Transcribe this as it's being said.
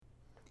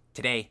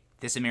Today,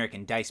 This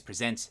American Dice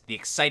presents the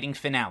exciting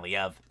finale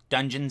of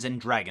Dungeons and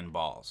Dragon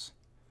Balls.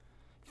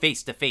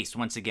 Face to face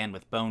once again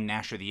with Bone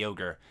Gnasher the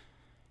Ogre.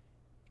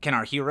 Can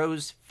our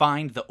heroes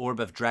find the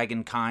Orb of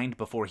Dragonkind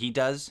before he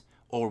does,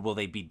 or will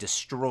they be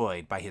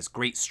destroyed by his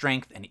great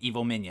strength and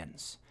evil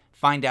minions?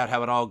 Find out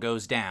how it all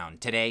goes down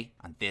today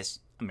on This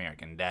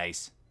American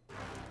Dice.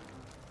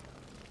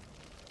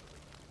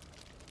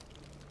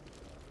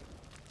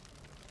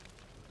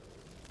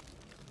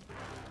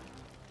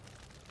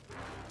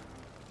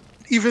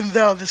 Even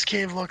though this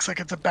cave looks like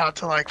it's about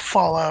to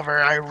fall over,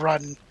 I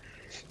run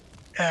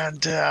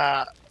and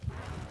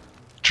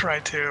try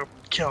to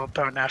kill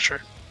Bone Gnasher.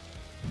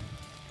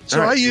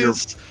 So I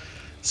use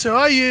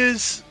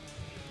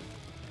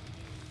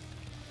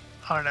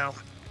I don't know,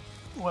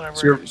 whatever.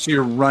 So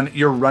you're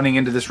running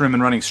into this room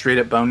and running straight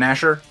at Bone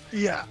Gnasher?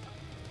 Yeah.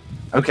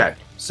 Okay.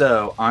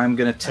 So I'm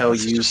gonna tell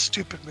That's you. just a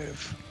stupid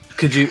move.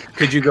 Could you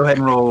go ahead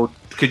and roll?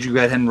 Could you go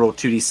ahead and roll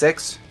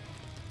 2d6?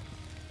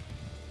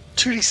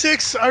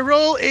 2d6. I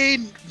roll a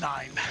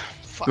 9.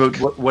 Fuck.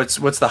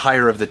 What's the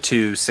higher of the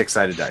two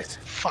 6-sided dice?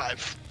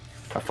 5.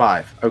 A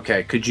 5.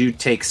 Okay. Could you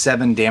take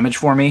 7 damage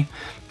for me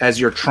as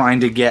you're trying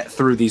to get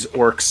through these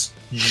orcs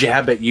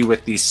jab at you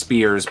with these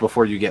spears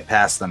before you get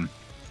past them?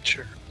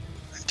 Sure.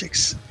 It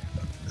takes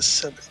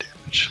 7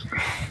 damage.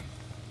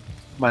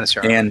 Minus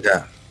your armor.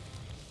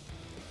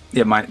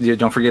 And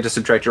don't forget to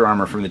subtract your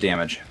armor from the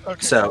damage. Okay.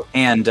 So,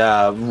 and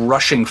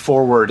rushing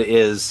forward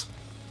is,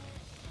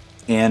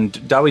 and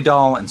Dawi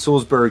Dahl and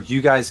Sulzberg,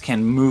 you guys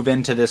can move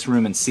into this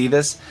room and see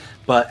this,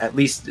 but at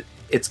least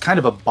it's kind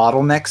of a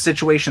bottleneck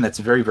situation that's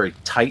very, very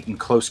tight and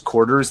close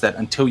quarters, that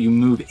until you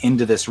move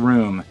into this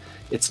room,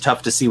 it's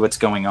tough to see what's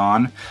going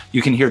on.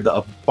 You can hear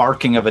the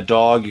barking of a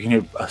dog. You can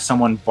hear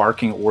someone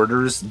barking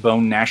orders.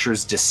 Bone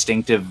Gnasher's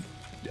distinctive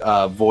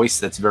voice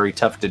that's very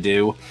tough to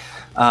do.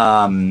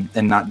 And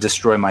not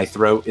destroy my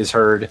throat is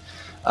heard.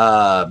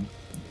 Mad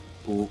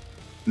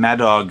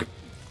Dog,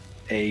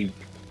 a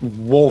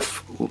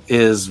wolf,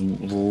 is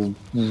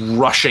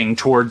rushing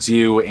towards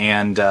you,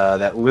 and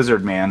that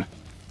lizard man.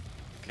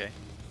 Okay.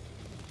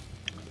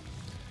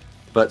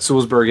 But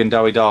Sulzberg and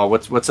Dawi Dahl,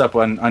 what's up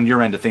on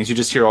your end of things? You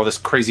just hear all this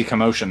crazy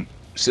commotion.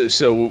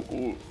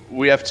 So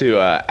we have to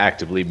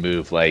actively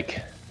move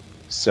like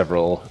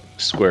several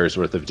squares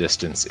worth of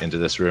distance into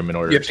this room in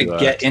order to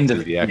get into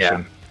the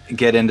action. Yeah,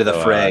 get into the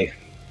fray.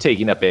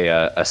 Taking up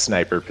a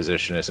sniper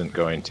position isn't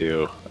going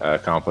to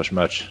accomplish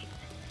much.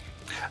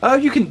 Oh,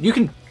 you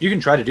can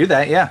try to do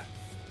that. Yeah.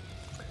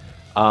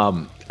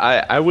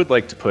 I would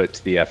like to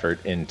put the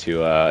effort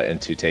into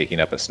taking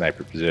up a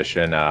sniper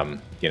position.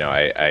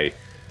 I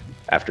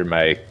after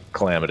my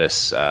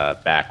calamitous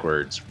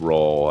backwards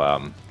roll,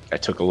 I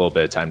took a little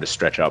bit of time to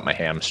stretch out my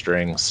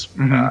hamstrings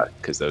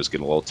because those get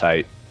a little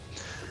tight.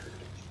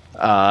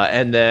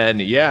 And then,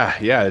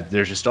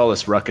 there's just all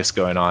this ruckus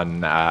going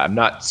on. I'm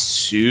not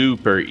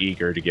super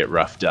eager to get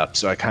roughed up,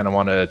 so I kind of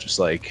want to just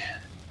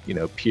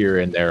peer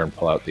in there and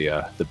pull out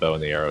the bow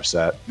and the arrow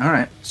set. All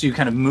right. So you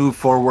kind of move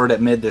forward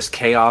amid this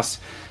chaos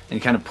and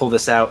you kind of pull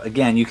this out.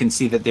 Again, you can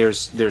see that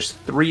there's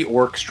 3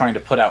 orcs trying to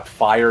put out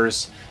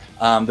fires.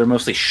 They're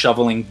mostly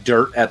shoveling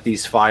dirt at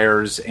these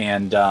fires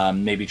and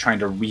maybe trying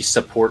to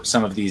re-support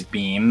some of these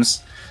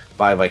beams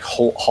by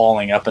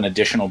hauling up an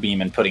additional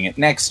beam and putting it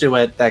next to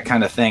it, that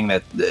kind of thing.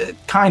 That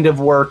kind of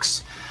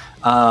works.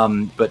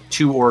 But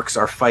 2 orcs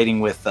are fighting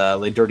with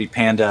Le Dirty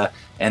Panda,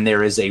 and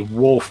there is a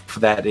wolf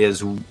that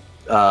is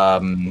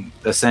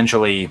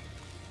essentially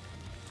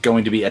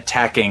going to be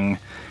attacking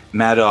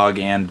Mad Dog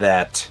and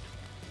that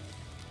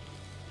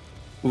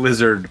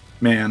lizard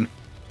man.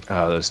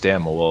 Oh, those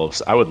damn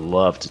wolves. I would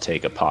love to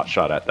take a pot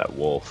shot at that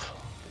wolf.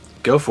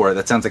 Go for it.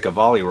 That sounds like a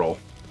volley roll.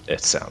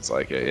 It sounds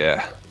like it,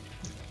 yeah.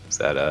 Is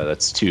that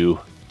that's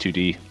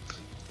 2D?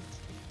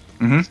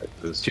 Mm-hmm.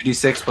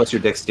 2d6 plus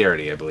your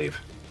dexterity, I believe.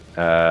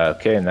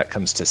 Okay, and that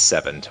comes to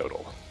 7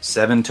 total.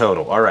 7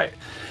 total. All right.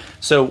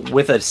 So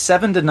with a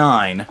 7 to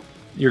 9,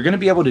 you're going to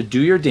be able to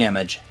do your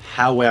damage.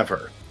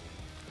 However,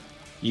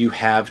 you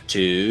have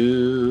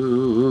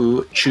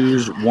to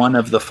choose one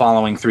of the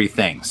following 3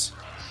 things.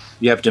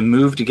 You have to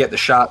move to get the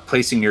shot,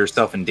 placing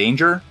yourself in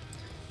danger.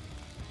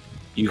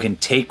 You can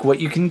take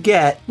what you can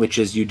get, which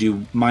is you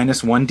do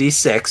minus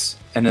 1d6.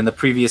 And in the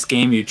previous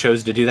game, you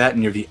chose to do that,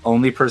 and you're the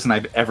only person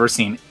I've ever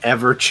seen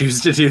ever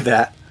choose to do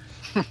that.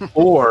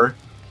 Or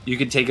you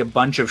could take a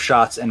bunch of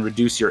shots and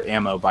reduce your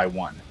ammo by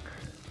 1.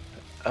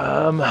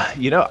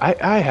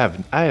 I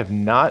have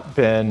not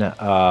been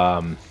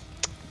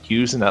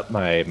using up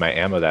my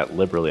ammo that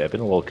liberally. I've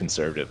been a little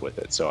conservative with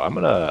it, so I'm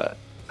gonna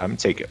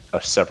take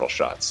several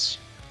shots.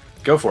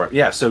 Go for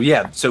it. So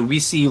we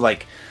see you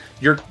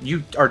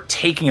are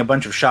taking a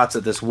bunch of shots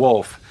at this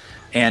wolf,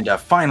 and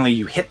finally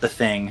you hit the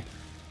thing.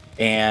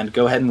 And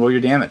go ahead and roll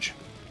your damage.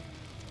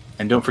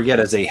 And don't forget,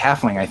 as a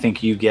halfling, I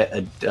think you get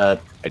a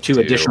 2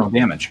 additional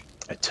damage.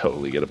 I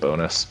totally get a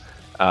bonus.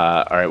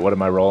 All right, what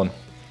am I rolling?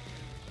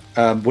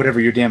 Whatever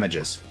your damage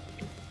is.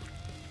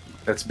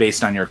 That's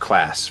based on your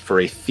class. For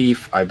a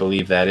thief, I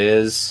believe that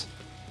is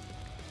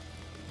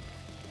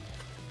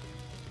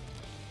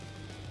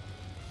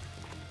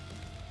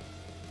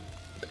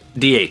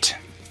D8.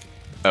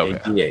 Okay. A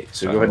D8.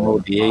 So go ahead and roll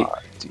a D8.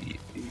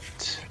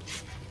 D8.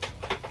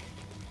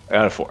 I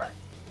got a 4.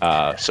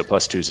 So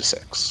plus 2 is a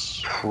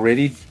 6.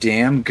 Pretty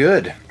damn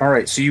good. All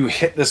right, so you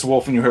hit this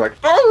wolf and you hear like,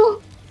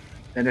 "Oh!"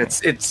 And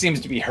it seems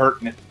to be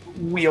hurt and it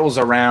wheels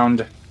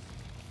around.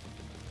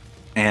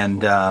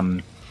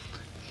 And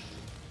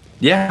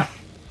yeah,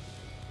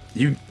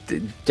 you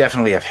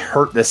definitely have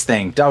hurt this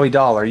thing. Dawi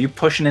Dal, are you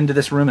pushing into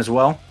this room as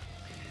well?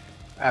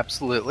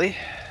 Absolutely.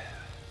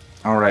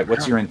 All right,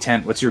 what's your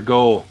intent? What's your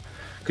goal?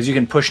 Because you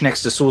can push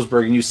next to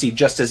Sulzberg and you see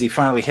just as he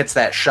finally hits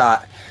that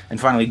shot and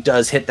finally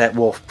does hit that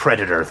wolf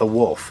predator, the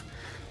wolf.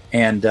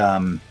 And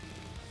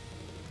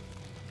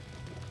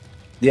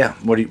yeah,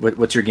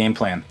 what's your game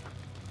plan?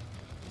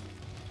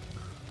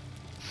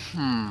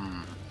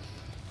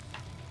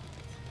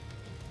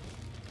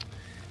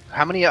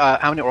 How many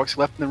orcs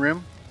left in the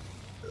room?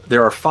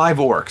 There are 5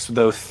 orcs,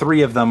 though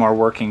 3 of them are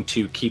working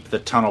to keep the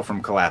tunnel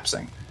from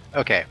collapsing.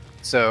 Okay,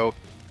 so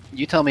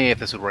you tell me if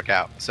this would work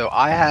out. So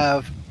I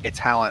have a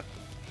talent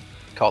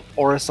called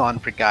Orison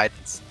for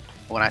guidance.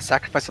 When I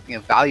sacrifice something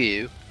of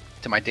value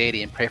to my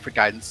deity and pray for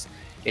guidance,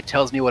 it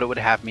tells me what it would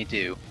have me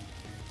do.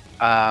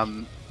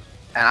 And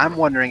I'm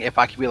wondering if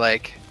I could be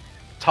like,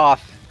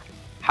 Toth,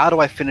 how do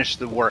I finish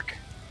the work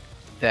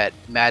that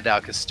Mad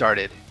Dog has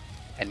started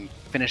and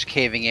finish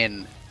caving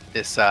in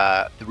this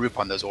the roof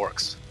on those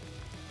orcs?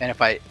 And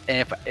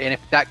if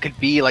that could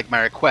be like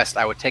my request,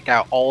 I would take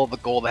out all of the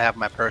gold I have in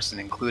my person,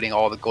 including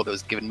all the gold that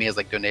was given me as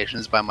like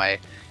donations by my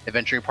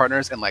adventuring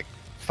partners, and like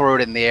throw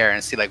it in the air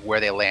and see like where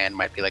they land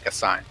might be like a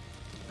sign.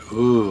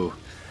 Ooh.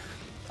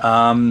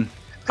 I'm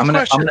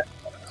gonna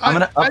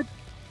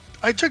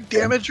I took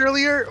damage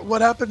earlier.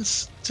 What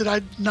happens? Did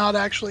I not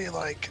actually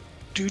like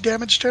do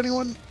damage to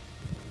anyone?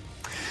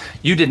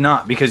 You did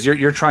not, because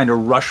you're trying to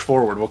rush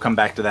forward. We'll come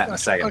back to that in a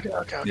second.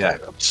 Okay. Yeah.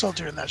 I'm still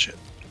doing that shit.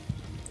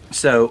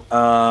 So,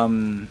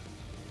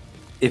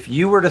 if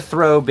you were to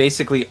throw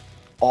basically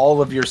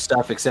all of your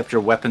stuff except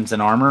your weapons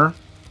and armor,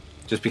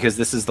 just because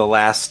this is the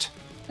last,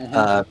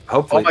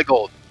 hopefully, All my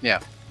gold. Yeah.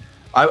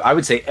 I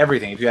would say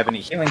everything. If you have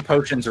any healing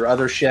potions or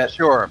other shit.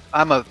 Sure.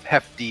 I'm a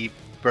hefty,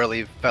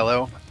 burly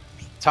fellow.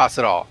 Toss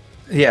it all.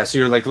 Yeah, so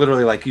you're like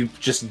literally like you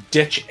just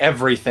ditch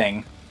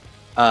everything.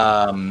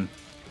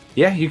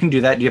 Yeah, you can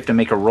do that. Do you have to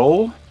make a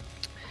roll?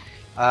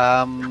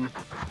 Nope.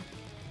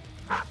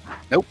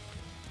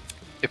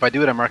 If I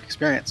do it, I mark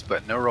experience,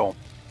 but no roll.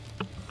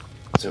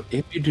 So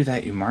if you do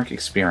that, you mark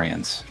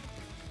experience.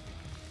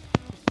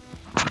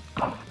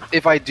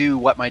 If I do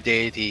what my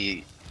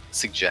deity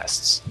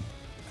suggests.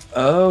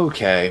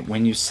 Okay,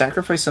 when you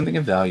sacrifice something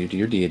of value to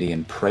your deity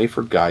and pray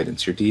for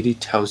guidance, your deity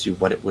tells you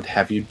what it would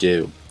have you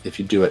do. If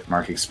you do it,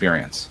 mark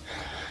experience.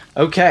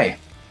 Okay,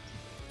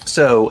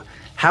 so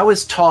how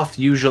is Toth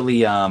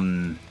usually,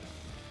 I'm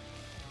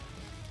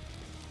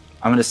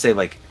going to say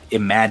like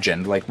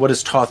imagined? Like what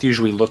does Toth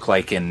usually look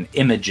like in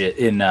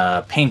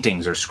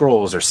paintings or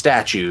scrolls or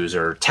statues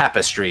or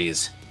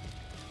tapestries?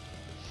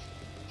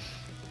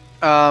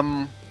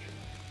 It's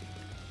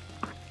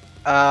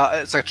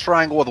a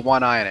triangle with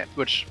one eye in it,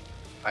 which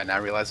I now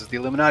realize is the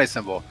Illuminati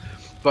symbol.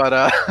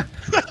 But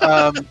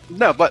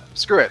no, but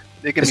screw it.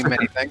 It can be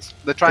many things.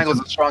 The triangle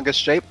is the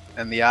strongest shape,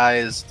 and the eye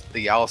is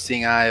the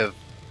all-seeing eye of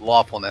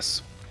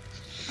lawfulness.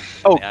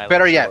 Oh,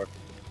 better yet,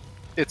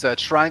 it's a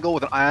triangle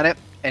with an eye on it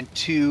and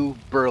 2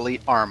 burly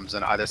arms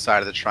on either side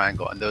of the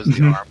triangle, and those are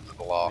the arms of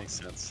the law. Makes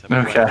sense.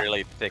 Okay. One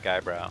really thick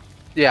eyebrow.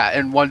 Yeah,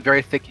 and one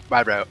very thick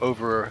eyebrow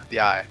over the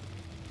eye.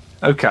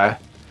 Okay.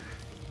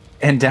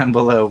 And down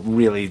below,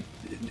 really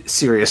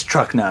serious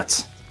truck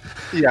nuts.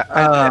 Yeah,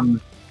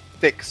 and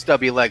thick,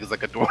 stubby legs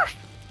like a dwarf.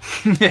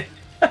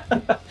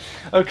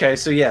 Okay,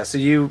 so yeah, so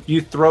you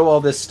throw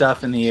all this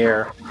stuff in the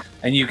air,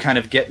 and you kind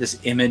of get this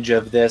image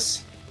of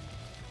this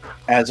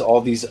as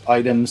all these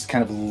items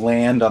kind of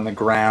land on the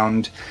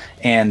ground,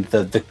 and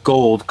the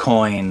gold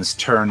coins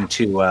turn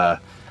to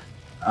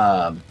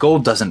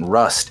gold doesn't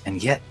rust,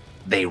 and yet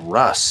they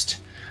rust.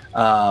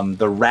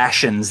 The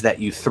rations that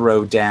you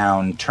throw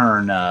down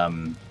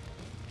turn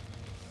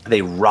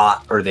they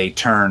rot, or they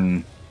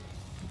turn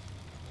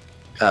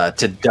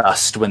to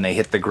dust when they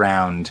hit the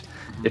ground.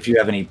 If you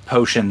have any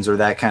potions or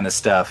that kind of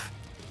stuff.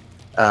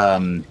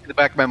 In the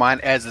back of my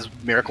mind, as this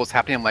miracle is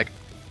happening, I'm like,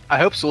 I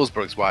hope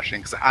Sulzberg's watching,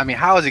 because I mean,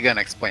 how is he going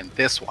to explain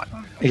this one?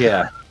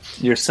 Yeah,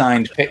 your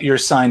signed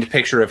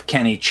picture of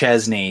Kenny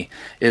Chesney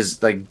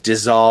is like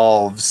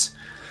dissolves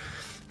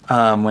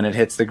when it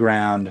hits the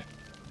ground,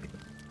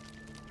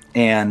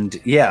 and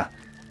yeah,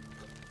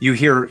 you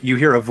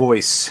hear a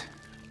voice,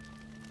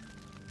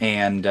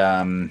 and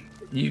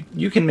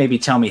you can maybe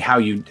tell me how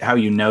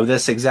you know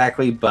this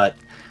exactly, but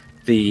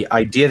the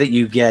idea that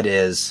you get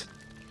is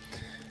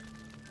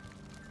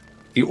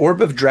the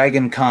Orb of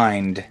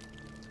Dragonkind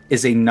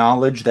is a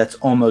knowledge that's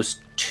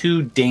almost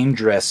too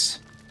dangerous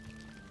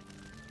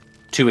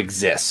to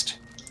exist.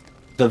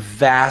 The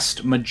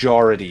vast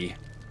majority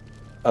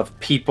of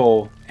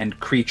people and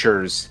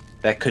creatures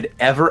that could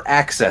ever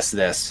access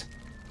this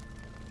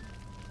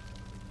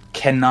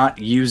cannot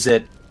use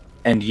it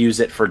and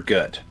use it for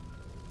good.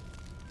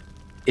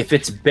 If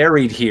it's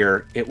buried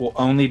here, it will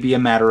only be a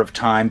matter of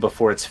time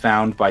before it's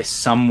found by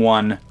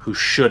someone who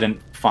shouldn't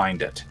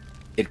find it.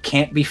 It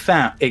can't be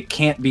found. It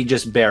can't be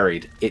just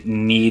buried. It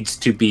needs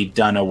to be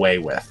done away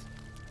with.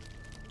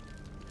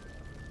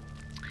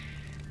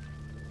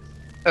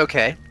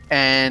 Okay.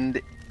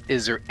 And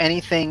is there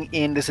anything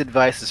in this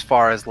advice as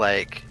far as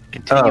like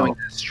continuing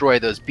to destroy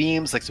those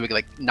beams, like so we can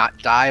like not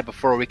die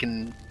before we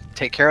can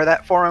take care of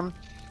that for him?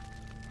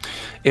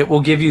 It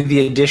will give you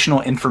the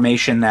additional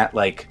information that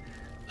like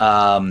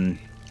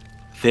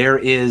there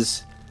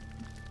is,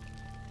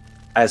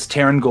 as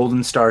Terran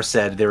Goldenstar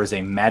said, there is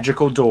a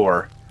magical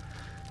door.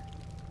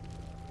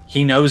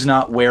 He knows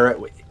not where it.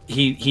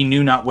 He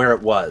knew not where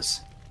it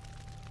was.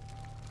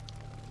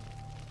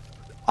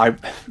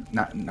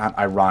 Not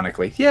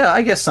ironically. Yeah,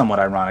 I guess somewhat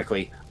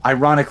ironically.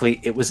 Ironically,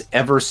 it was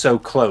ever so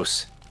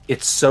close.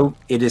 It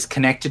is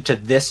connected to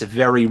this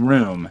very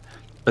room,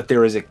 but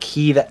there is a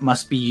key that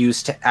must be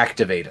used to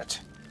activate it.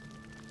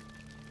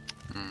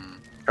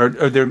 Or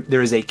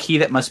there is a key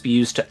that must be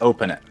used to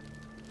open it.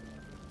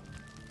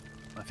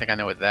 I think I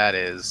know what that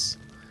is.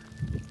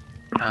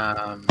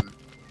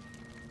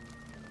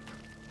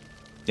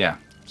 Yeah.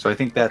 So I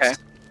think that's.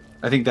 Okay.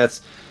 I think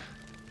that's.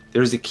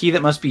 There's a key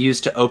that must be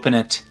used to open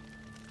it.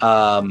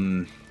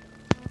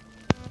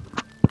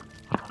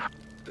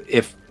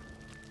 If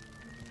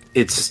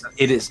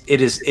it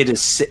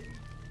is.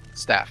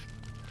 Staff.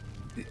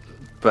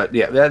 But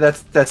yeah,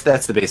 that's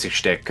the basic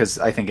shtick. Because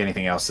I think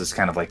anything else is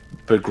kind of like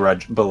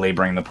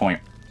belaboring the point.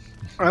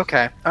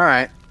 Okay. All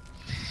right.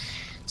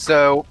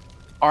 So,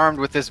 armed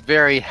with this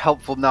very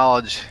helpful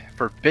knowledge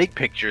for big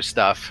picture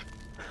stuff,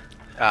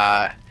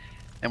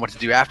 and what to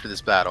do after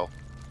this battle,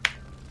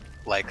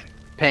 like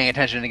paying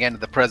attention again to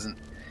the present.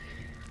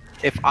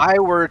 If I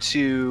were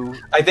to,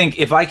 I think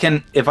if I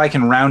can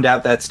round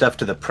out that stuff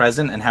to the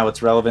present and how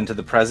it's relevant to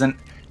the present,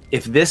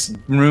 if this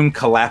room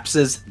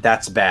collapses,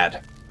 that's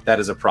bad. That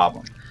is a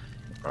problem.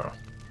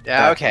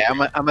 yeah, okay,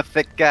 I'm a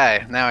thick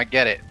guy. Now I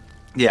get it.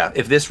 Yeah,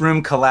 if this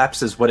room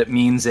collapses, what it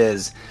means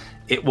is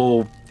it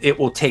will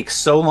take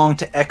so long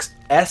to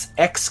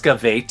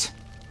excavate.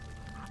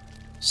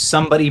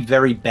 Somebody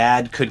very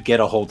bad could get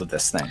a hold of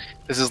this thing.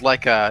 This is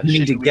like a You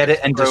need to get it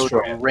and throw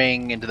destroy the it.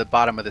 ring into the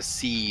bottom of the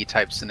sea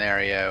type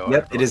scenario.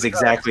 Yep, it is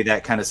exactly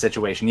that kind of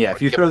situation. Yeah,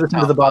 if you throw this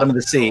into the bottom of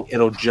the sea,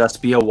 it'll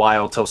just be a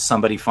while till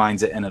somebody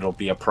finds it and it'll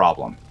be a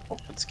problem.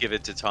 Let's give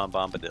it to Tom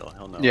Bombadil.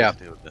 He'll know Yeah. what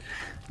to do with it.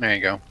 There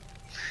you go.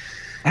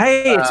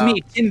 Hey, it's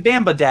me, Tim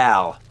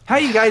Bambadal. How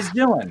you guys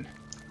doing?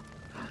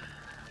 You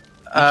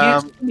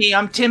can't see me,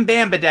 I'm Tim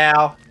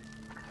Bambadal.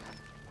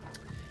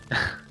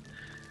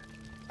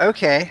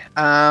 Okay.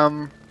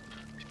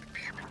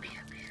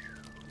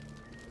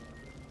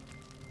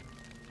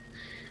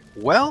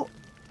 Well,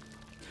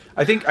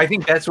 I think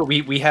that's what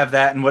we have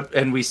that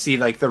and we see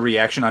like the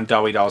reaction on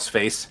Dawi Doll's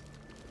face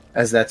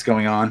as that's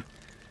going on.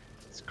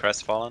 It's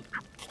crestfallen.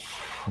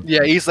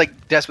 yeah, he's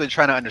like desperately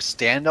trying to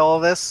understand all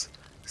of this.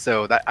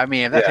 So that if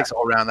that Yeah. takes a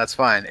whole round, that's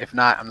fine. If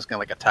not, I'm just gonna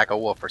like attack a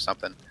wolf or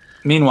something.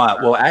 Meanwhile,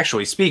 well,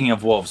 actually, speaking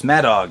of wolves,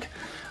 Mad Dog,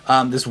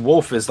 this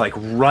wolf is like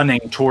running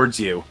towards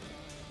you,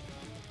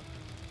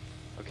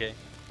 Okay.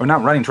 or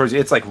not running towards you.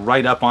 It's like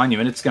right up on you,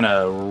 and it's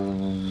gonna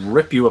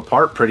rip you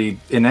apart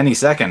in any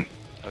second.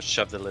 I'll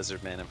shove the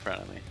lizard man in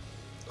front of me.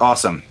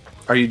 Awesome.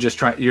 Are you just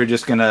trying? You're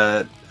just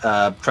gonna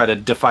try to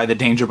defy the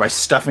danger by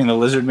stuffing the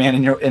lizard man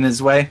in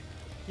his way?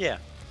 Yeah.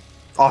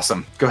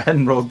 Awesome. Go ahead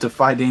and roll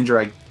defy danger.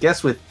 I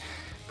guess with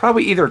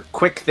probably either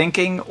quick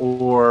thinking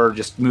or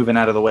just moving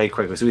out of the way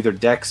quickly. So either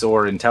Dex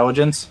or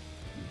intelligence,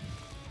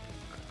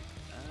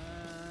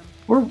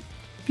 or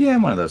yeah,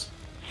 one of those.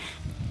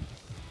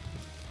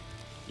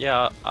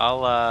 Yeah,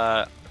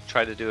 I'll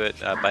try to do it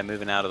by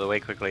moving out of the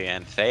way quickly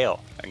and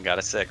fail. I got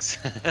a 6.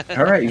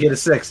 All right, you get a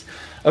 6.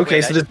 Okay,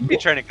 Wait, so I this. shouldn't be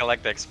trying to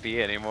collect XP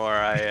anymore.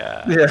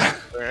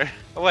 Yeah.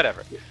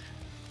 Whatever.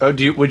 Oh,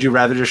 would you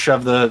rather just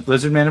shove the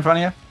lizard man in front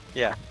of you?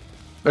 Yeah.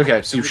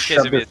 Okay, so you This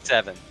shove gives me it. a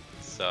 7,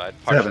 so I'd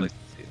partially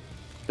succeed.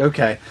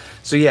 Okay,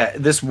 so yeah,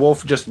 this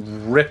wolf just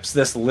rips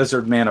this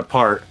lizard man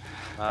apart,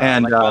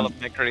 and like all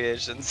of my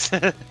creations.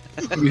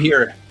 you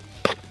hear.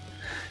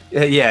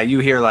 Yeah, you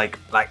hear like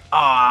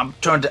oh,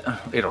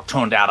 it'll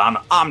turn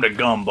out I'm the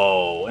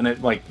gumbo, and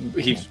it like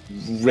he's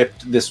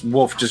ripped. This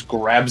wolf just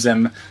grabs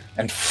him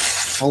and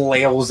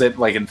flails it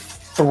like and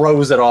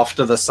throws it off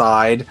to the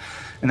side,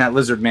 and that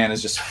lizard man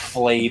is just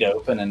flayed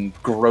open and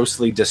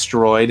grossly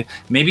destroyed.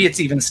 Maybe it's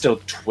even still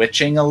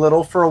twitching a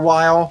little for a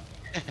while,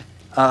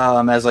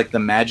 as like the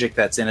magic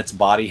that's in its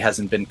body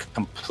hasn't been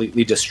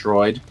completely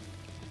destroyed.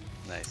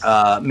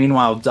 Nice.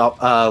 Meanwhile,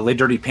 Le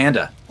Dirty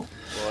Panda. Well,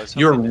 I was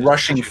you're hoping to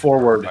rushing shoot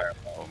forward.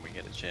 fireball when we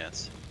get a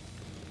chance.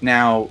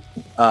 Now,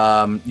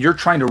 you're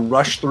trying to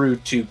rush through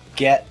to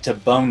get to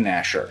Bone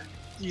Gnasher.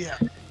 Yeah.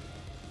 That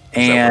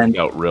And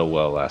worked out real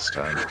well last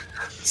time.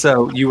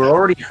 so you were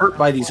already hurt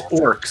by these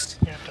orcs,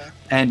 Yeah, okay.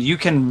 and you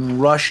can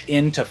rush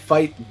in to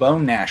fight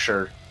Bone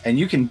Gnasher, and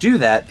you can do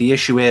that. The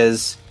issue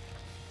is,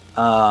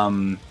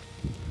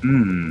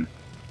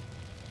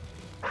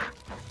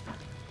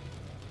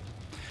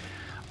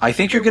 I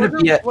think you're going to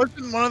be at...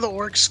 Wasn't one of the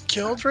orcs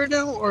killed right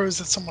now, or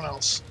is it someone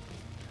else?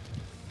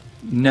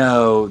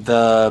 No,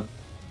 the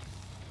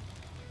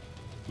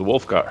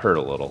wolf got hurt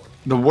a little.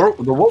 the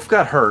wolf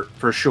got hurt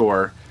for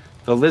sure.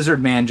 The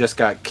lizard man just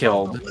got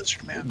killed. The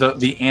lizard man.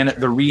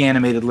 The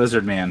reanimated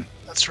lizard man.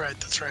 That's right.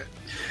 That's right.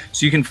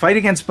 So you can fight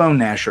against Bone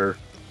Gnasher.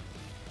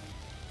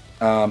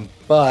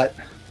 But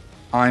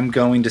I'm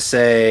going to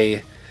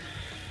say...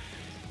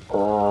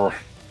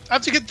 I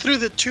have to get through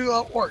the two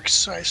orcs,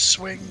 so I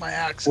swing my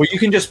axe. Well, you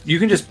can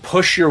just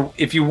push your...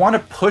 If you want to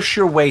push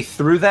your way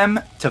through them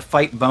to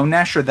fight Bone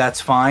Gnasher, that's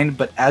fine.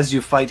 But as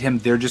you fight him,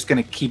 they're just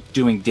going to keep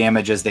doing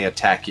damage as they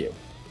attack you.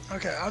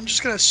 Okay, I'm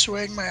just going to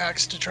swing my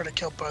axe to try to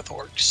kill both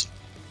orcs.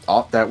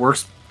 Oh, that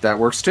works. That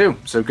works too.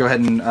 So go ahead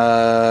and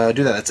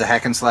do that. That's a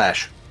hack and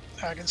slash.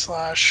 Hack and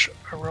slash.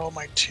 I roll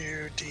my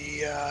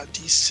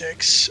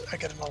 2d6. I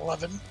get an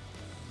 11.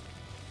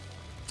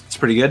 It's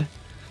pretty good.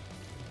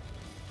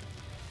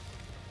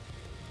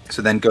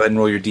 So then go ahead and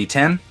roll your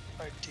d10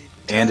 My d10.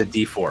 and a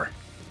d4.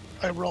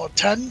 I roll a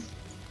 10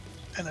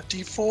 and a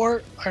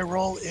d4. I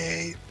roll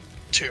a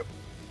 2.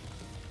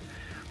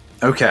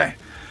 Okay.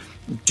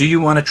 Do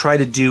you want to try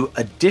to do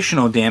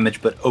additional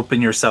damage but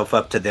open yourself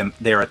up to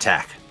their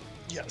attack?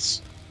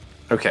 Yes.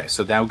 Okay,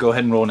 so now go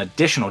ahead and roll an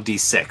additional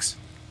d6.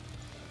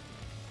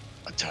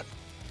 A 10.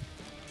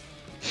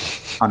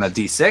 On a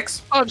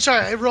d6? Oh, I'm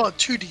sorry. I roll a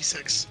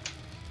 2d6.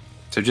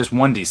 So just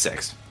one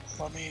d6.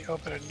 Let me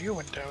open a new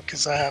window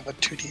because I have a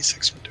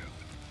 2d6 window.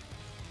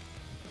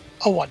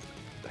 A 1.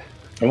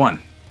 A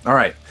 1. All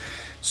right.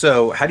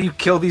 So how do you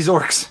kill these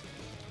orcs?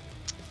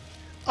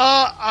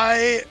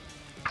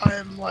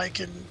 I'm like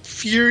in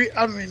fury.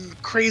 I'm in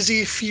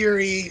crazy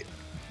fury,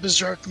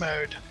 berserk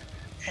mode,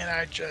 and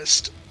I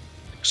just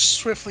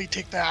swiftly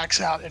take the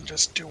axe out and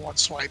just do one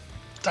swipe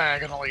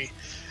diagonally,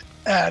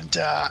 and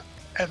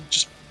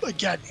just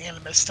again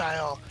anime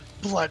style,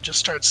 blood just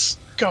starts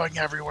going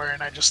everywhere,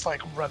 and I just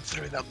like run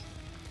through them.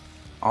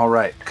 All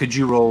right. Could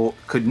you roll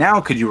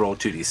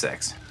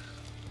 2d6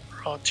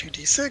 Roll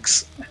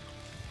 2d6.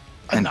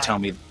 and 9. tell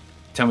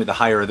me the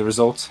higher of the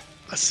results?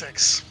 A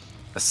 6.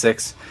 A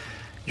 6.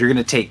 You're going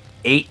to take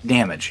 8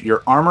 damage.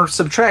 Your armor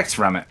subtracts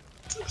from it.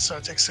 So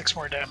it takes 6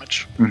 more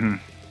damage. Mm-hmm.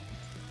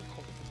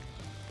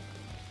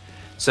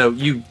 So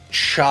you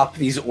chop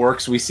these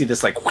orcs. We see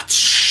this like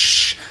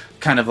whoosh,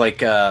 kind of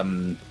like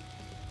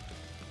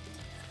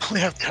We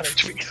have kind of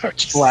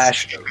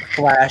flash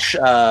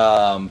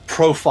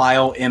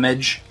profile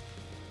image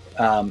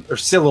or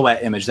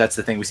silhouette image. That's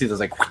the thing. We see this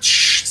like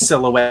whoosh,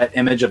 silhouette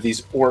image of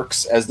these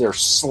orcs as they're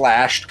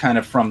slashed kind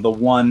of from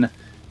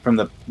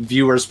the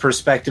viewer's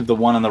perspective, the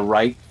one on the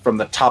right, from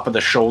the top of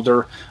the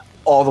shoulder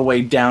all the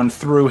way down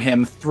through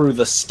him, through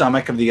the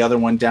stomach of the other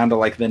one, down to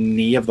like the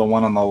knee of the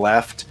one on the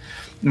left.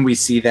 And we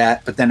see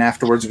that, but then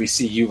afterwards we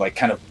see you like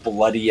kind of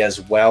bloody as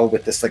well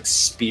with this like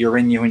spear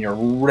in you and you're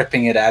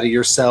ripping it out of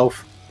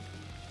yourself.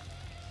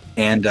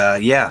 And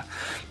yeah,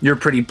 you're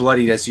pretty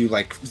bloodied as you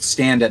like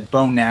stand at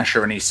Bone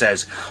Gnasher and he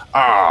says,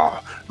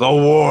 "Ah, the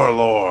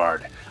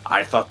warlord.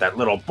 I thought that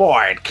little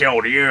boy had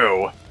killed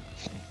you."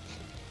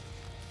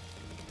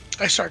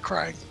 I start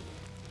crying.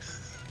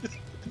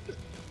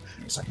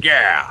 He's like,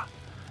 "Yeah,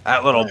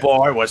 that little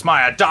boy was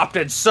my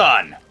adopted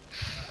son."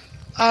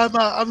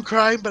 I'm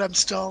crying, but I'm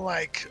still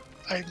like,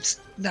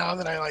 now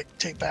that I like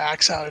take the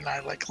axe out and I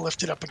like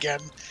lift it up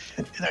again,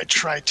 and I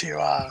try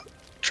to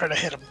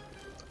hit him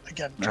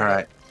again. All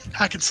right.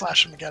 Hack and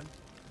slash him again.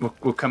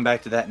 We'll come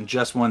back to that in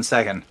just one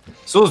second.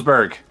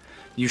 Sulzberg,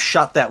 you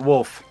shot that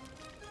wolf.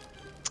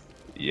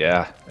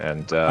 Yeah,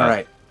 and All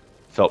right.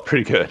 felt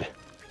pretty good.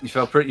 You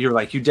felt pretty. You're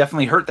like, you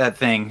definitely hurt that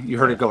thing. You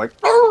heard it go like.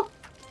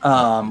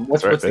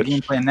 What's right, the bitch.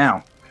 game plan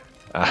now?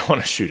 I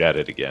want to shoot at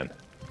it again.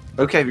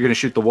 Okay, you're gonna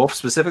shoot the wolf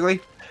specifically.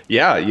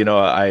 Yeah,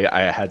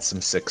 I had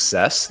some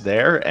success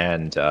there,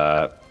 and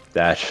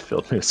that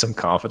filled me with some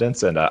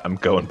confidence, and I'm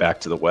going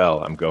back to the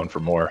well. I'm going for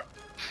more.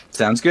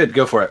 Sounds good.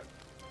 Go for it.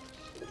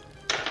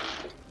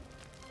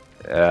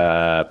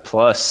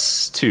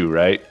 +2,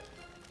 right?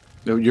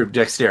 Your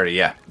dexterity,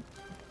 yeah.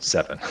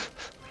 7.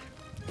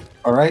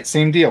 All right,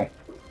 same deal.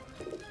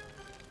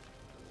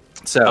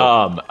 So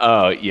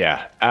Oh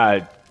yeah.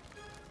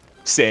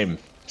 Same.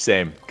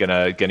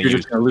 Gonna you're use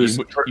just gonna lose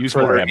use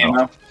further more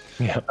ammo.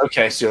 Yeah.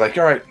 Okay, so you're like,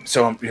 all right.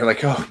 So you're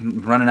like, oh,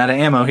 I'm running out of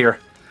ammo here.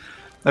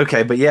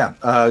 Okay, but yeah,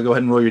 go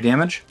ahead and roll your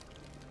damage.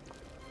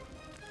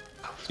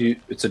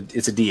 It's a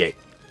D8.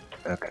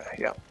 Okay.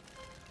 Yeah.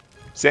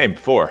 Same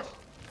 4.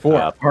 4.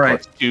 All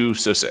right. +2,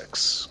 so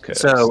 6. 'Cause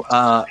So,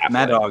 half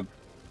Mad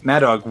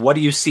Dog, what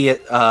do you see?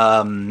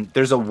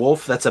 There's a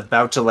wolf that's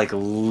about to like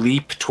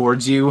leap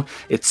towards you.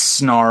 It's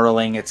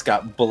snarling. It's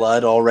got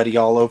blood already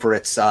all over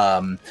its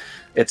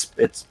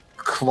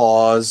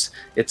claws.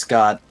 It's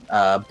got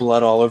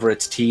blood all over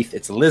its teeth.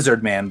 It's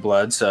lizard man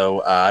blood,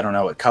 so I don't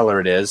know what color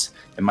it is.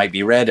 It might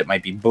be red. It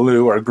might be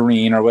blue or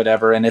green or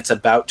whatever. And it's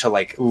about to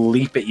like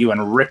leap at you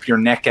and rip your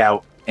neck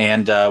out.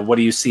 And what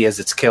do you see as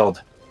it's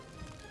killed?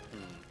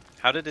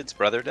 How did its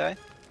brother die?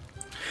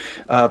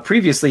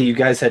 Previously, you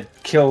guys had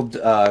killed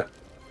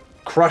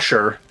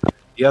Crusher,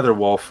 the other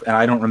wolf, and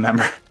I don't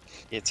remember.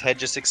 Its head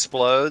just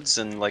explodes,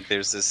 and like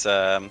there's this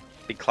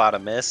big cloud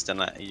of mist,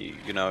 and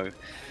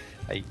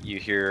you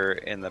hear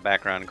in the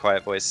background a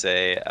quiet voice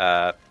say,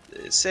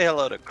 "Say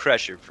hello to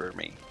Crusher for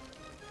me."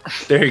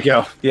 There you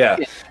go. Yeah,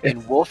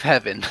 In wolf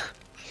heaven.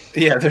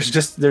 yeah. There's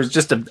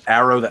just an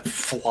arrow that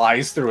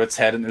flies through its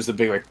head, and there's a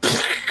big like.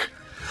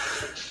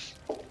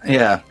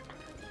 Yeah,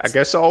 I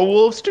guess all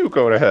wolves do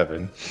go to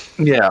heaven.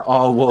 yeah.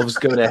 All wolves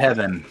go to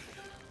heaven.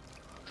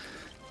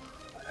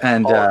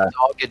 And All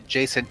dog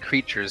adjacent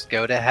creatures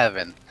go to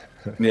heaven.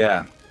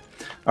 yeah.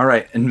 All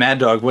right. And Mad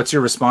Dog, what's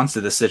your response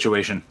to this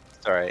situation?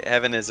 Sorry,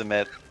 heaven is a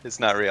myth. It's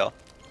not real.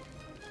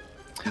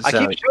 I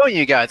So- keep showing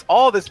you guys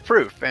all this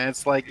proof, and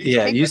it's like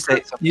Yeah, can't you get rid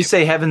say of some you people.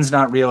 say heaven's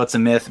not real; it's a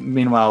myth.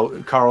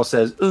 Meanwhile, Carl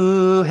says,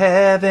 "Ooh,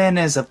 heaven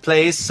is a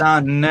place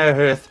on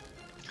earth."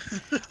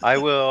 I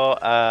will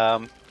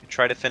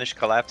try to finish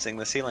collapsing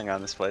the ceiling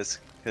on this place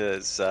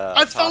because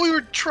I thought we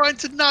were trying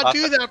to not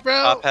do that, bro.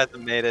 Top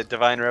hasn't made a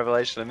divine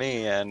revelation to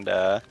me, and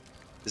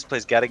this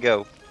place got to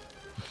go.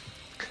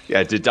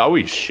 Yeah, did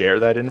Dawi share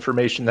that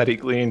information that he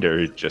gleaned,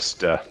 or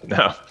just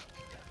no?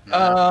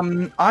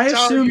 I Tyler,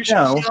 assume you should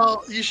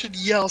no. you should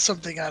yell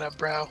something at him,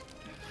 bro.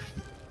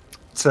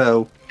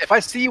 So If I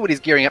see what he's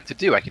gearing up to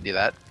do, I can do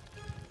that.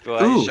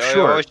 Well, Ooh, I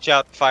sure. always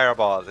shout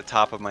fireball at the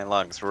top of my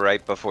lungs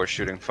right before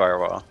shooting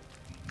fireball.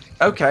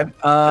 okay.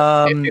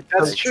 If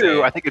that's like true,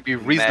 say, I think it'd be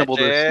reasonable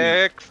to assume.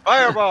 Magic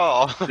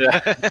fireball.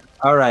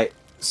 All right.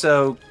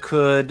 So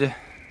could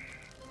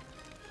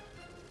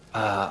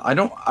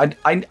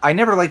I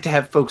never like to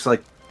have folks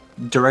like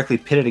directly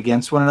pitted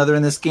against one another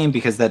in this game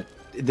because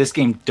this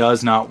game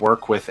does not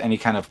work with any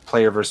kind of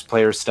player versus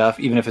player stuff.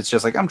 Even if it's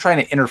just like I'm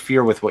trying to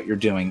interfere with what you're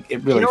doing,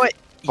 it really You know what?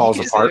 falls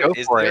You just apart. go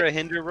Is for there it. a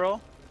hinder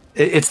roll?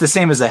 It's the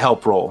same as a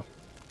help roll.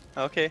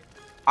 Okay.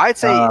 I'd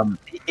say Um,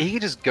 he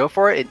could just go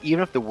for it, and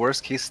even if the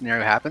worst case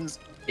scenario happens,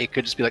 it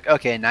could just be like,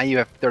 okay, now you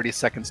have 30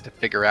 seconds to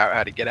figure out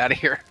how to get out of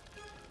here.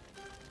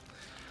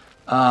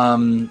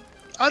 I'm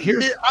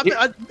Here's-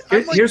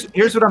 like,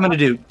 Here's what I'm going to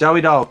do.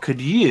 Dawi Doll, could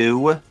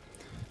you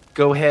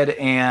go ahead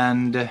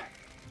and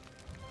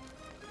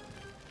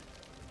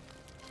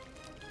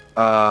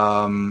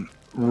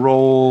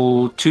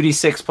roll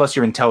 2d6 plus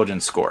your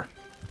intelligence score?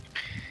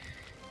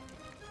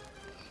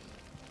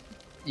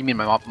 You mean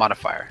my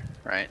modifier,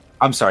 right?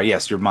 I'm sorry.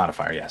 Yes, your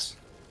modifier. Yes.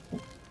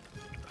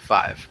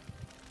 5.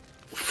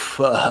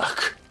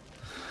 Fuck.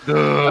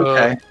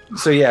 Okay.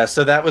 So yeah,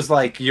 so that was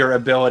like your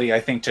ability, I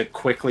think, to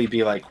quickly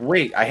be like,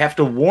 wait, I have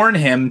to warn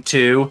him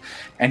to,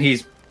 and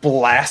he's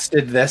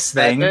blasted this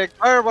thing. Magic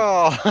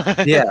fireball.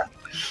 Yeah.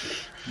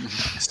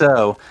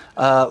 So,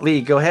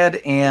 Lee, go ahead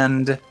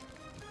and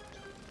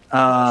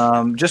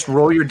just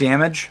roll your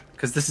damage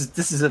because this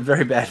is a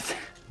very bad thing.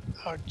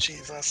 oh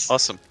Jesus.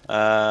 Awesome.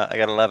 I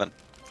got 11.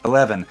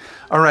 11.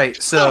 All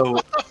right. So,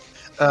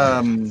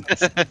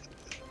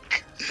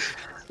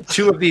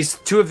 two of these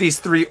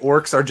three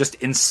orcs are just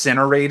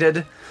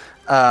incinerated.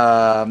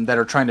 That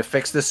are trying to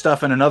fix this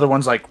stuff, and another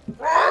one's like,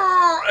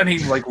 "Roar!" and he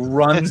like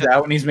runs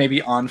out, and he's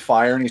maybe on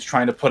fire, and he's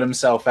trying to put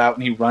himself out,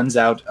 and he runs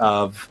out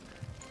of,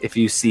 if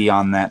you see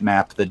on that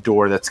map, the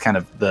door that's kind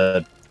of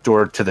the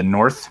door to the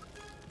north.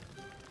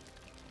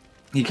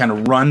 He kind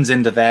of runs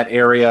into that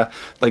area,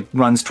 like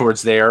runs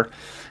towards there,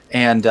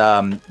 and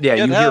yeah,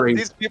 you hear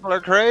These people are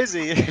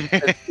crazy.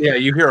 yeah,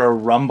 you hear a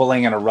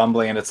rumbling,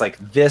 and it's like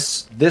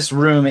this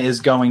room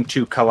is going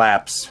to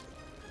collapse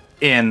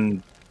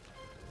in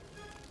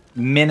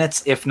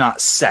minutes, if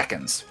not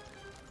seconds.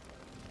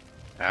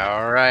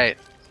 All right.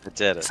 I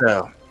did it.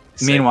 So,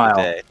 Saved the meanwhile,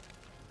 day.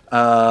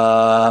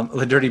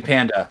 the Dirty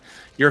Panda,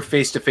 you're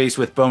face to face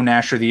with Bone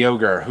Gnasher the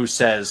Ogre, who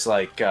says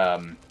like,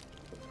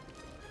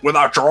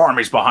 "Without your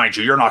armies behind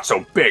you, you're not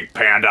so big,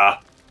 Panda."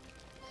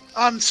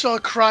 I'm still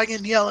crying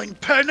and yelling,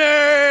 Penny!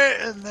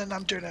 And then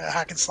I'm doing a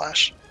hack and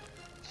slash.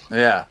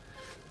 Yeah,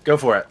 go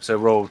for it. So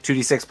roll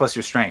 2d6 plus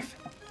your strength.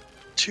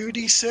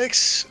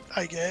 2d6,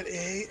 I get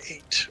a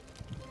 8.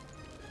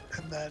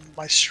 And then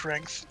my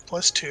strength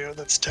plus 2,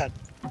 that's 10.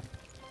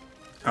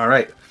 All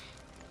right.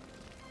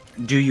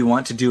 Do you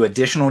want to do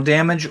additional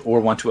damage or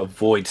want to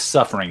avoid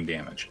suffering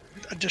damage?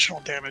 Additional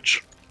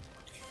damage.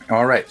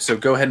 All right. So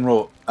go ahead and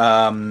roll.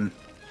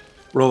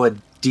 Roll a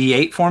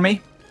d8 for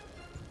me.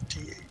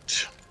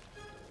 D8.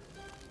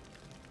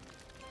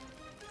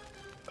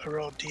 I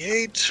rolled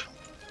D8,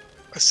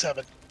 a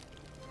 7.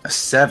 A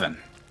 7.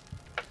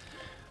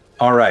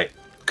 All right.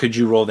 Could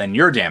you roll then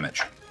your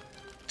damage?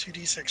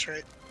 2d6,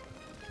 right?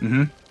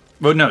 Mm-hmm.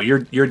 Well, no.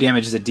 Your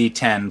damage is a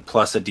d10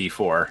 plus a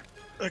d4.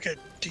 Okay,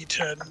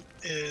 D10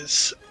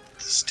 is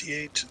this is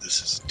D8,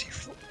 this is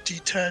D4,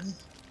 D10,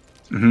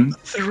 Mm-hmm.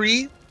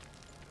 3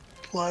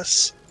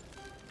 plus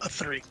a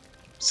 3,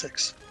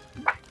 6.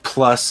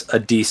 Plus a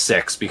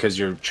d6 because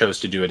you chose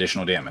to do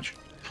additional damage.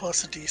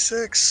 Plus a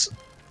D6.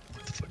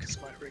 What the fuck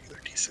is my regular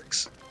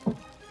D6?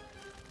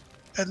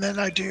 And then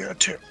I do a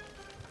 2.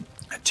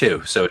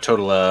 2. So a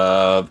total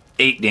of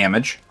 8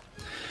 damage.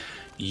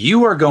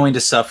 You are going to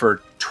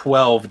suffer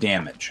 12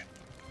 damage.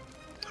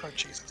 Oh,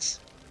 Jesus.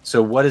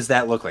 So what does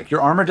that look like?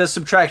 Your armor does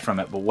subtract from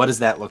it, but what does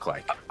that look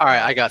like? All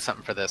right, I got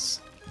something for this.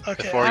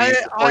 Okay.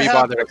 Before you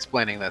bother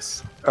explaining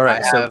this. All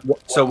right. I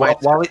So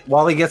have-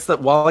 Wally gets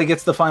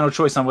the final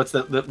choice on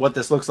what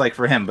this looks like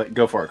for him. But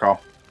go for it,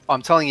 Carl.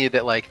 I'm telling you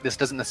that like this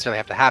doesn't necessarily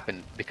have to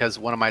happen because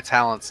one of my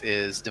talents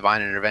is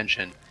divine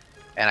intervention,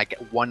 and I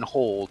get one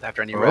hold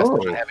after any rest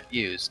which I haven't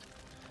used.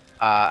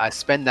 I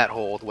spend that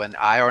hold when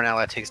I or an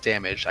ally takes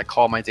damage. I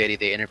call my deity,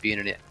 they intervene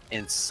in it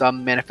in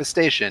some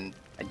manifestation,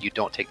 and you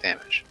don't take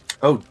damage.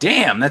 Oh,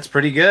 damn, that's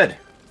pretty good.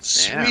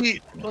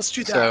 Sweet. Let's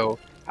do that. So,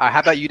 how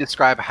about you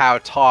describe how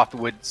Toth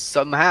would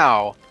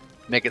somehow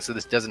make it so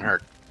this doesn't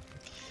hurt?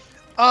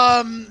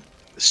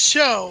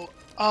 So,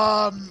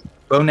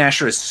 Bone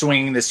Gnasher is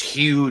swinging this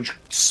huge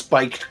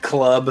spiked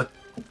club.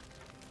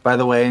 By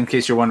the way, in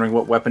case you're wondering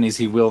what weapon is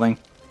he wielding.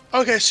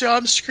 okay, so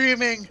I'm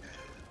screaming,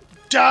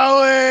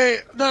 Dowie!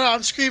 No,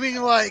 I'm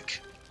screaming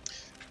like,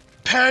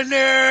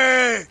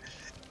 Penny!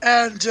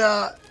 And,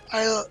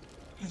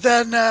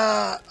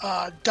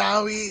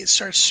 Dowie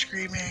starts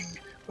screaming,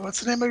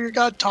 what's the name of your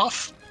god?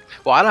 Toth?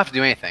 Well, I don't have to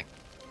do anything.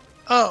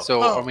 Oh,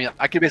 So oh. I mean,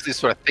 I could basically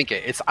sort of think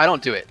it. I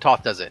don't do it.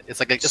 Toth does it.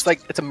 It's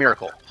a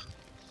miracle.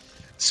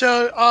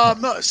 So,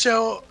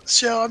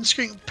 so I'm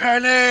screaming,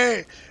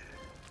 Penny!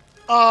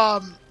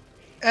 And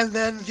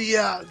then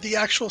the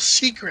actual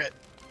secret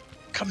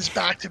comes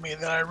back to me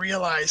that I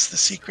realized the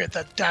secret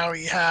that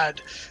Dowie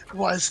had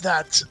was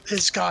that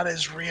his god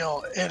is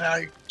real, and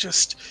I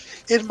just,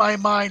 in my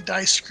mind,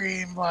 I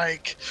scream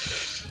like,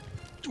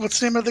 what's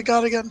the name of the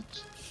god again?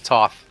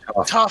 Toth.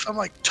 Toth. I'm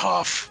like,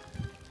 Toth,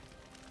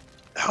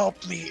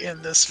 help me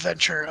in this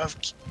venture of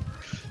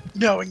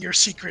knowing your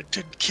secret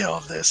to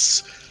kill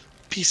this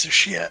piece of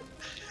shit.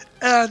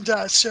 And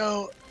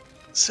so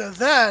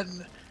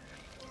then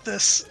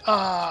this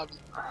Bone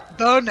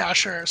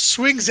Gnasher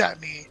swings at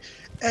me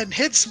and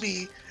hits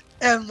me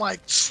and like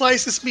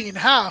slices me in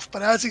half.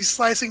 But as he's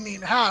slicing me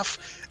in half,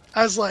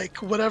 as like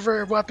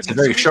whatever weapon, It's a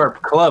very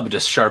sharp club to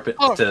sharpen.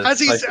 Oh, to as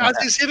slice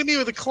he's hitting me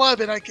with a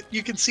club, and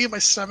you can see my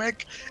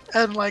stomach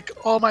and like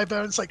all my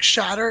bones like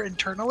shatter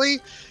internally.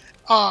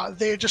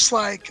 They just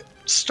like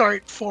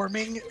start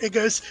forming. It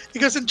goes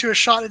into a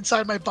shot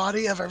inside my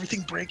body of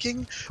everything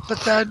breaking, but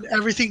then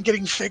everything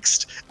getting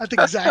fixed at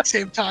the exact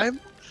same time.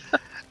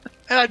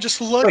 And I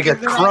just look like a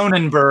and then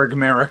Cronenberg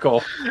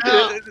miracle.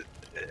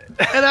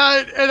 and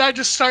I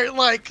just start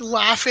like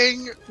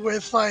laughing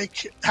with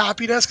like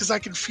happiness because I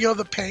can feel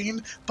the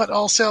pain, but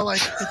also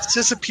like it's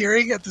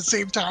disappearing at the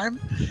same time.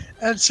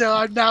 And so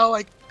I'm now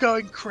like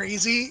going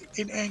crazy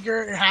in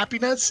anger and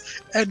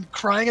happiness and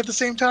crying at the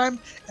same time.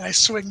 And I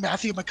swing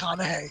Matthew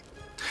McConaughey.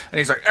 And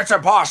he's like, "It's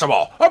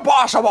impossible!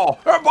 Impossible!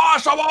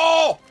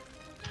 Impossible!"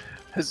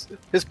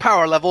 His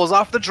power level is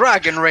off the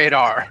dragon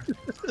radar.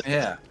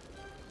 Yeah.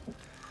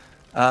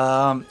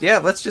 Yeah,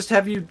 let's just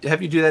have you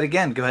do that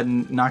again. Go ahead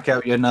and knock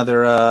out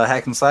another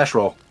hack and slash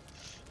roll.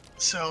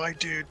 So I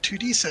do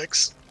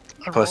 2d6.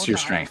 Plus your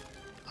strength.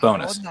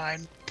 Bonus. I roll a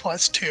 9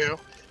 plus 2.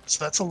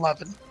 So that's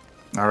 11.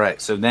 All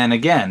right. So then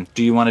again,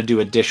 do you want to do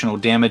additional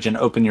damage and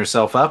open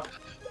yourself up?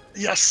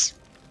 Yes.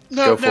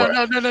 No. Go for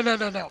it.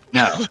 No.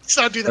 No. Let's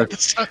not do that. Okay.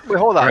 Let's not- Wait,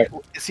 hold on. Right.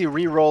 Is he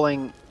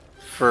re-rolling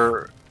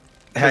for?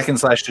 Hack and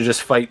slash to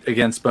just fight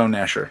against Bone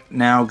Gnasher.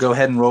 Now go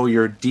ahead and roll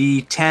your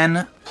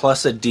D10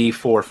 plus a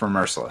D4 for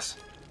Merciless.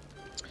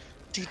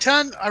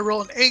 D10, I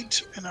roll an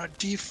 8, and a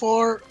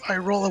D4, I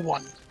roll a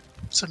 1.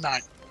 So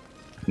 9.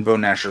 And Bone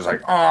Gnasher's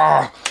like,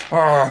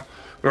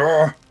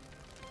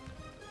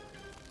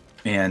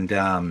 and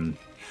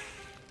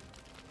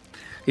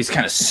he's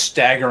kind of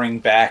staggering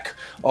back,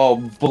 all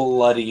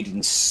bloodied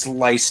and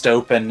sliced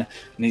open,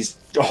 and he's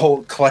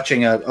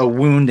clutching a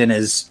wound in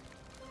his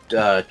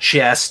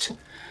chest.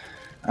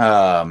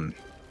 And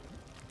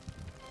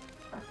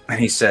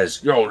he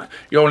says, "You'll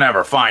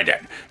never find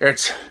it.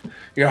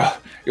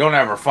 You'll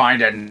never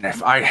find it. And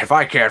if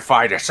I can't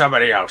find it,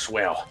 somebody else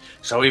will.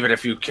 So even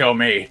if you kill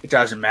me, it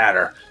doesn't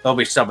matter. There'll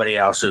be somebody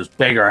else who's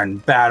bigger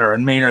and badder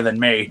and meaner than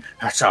me.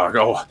 That's how it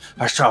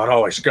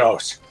always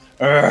goes."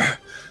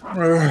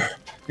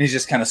 He's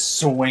just kind of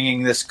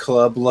swinging this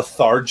club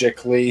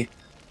lethargically.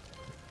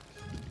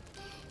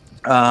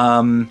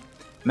 Mad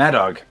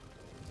Dog,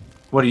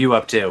 what are you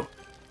up to?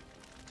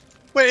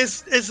 Wait,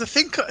 is the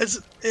thing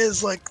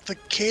is like the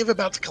cave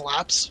about to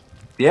collapse?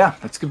 Yeah,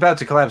 it's about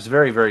to collapse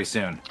very, very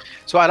soon.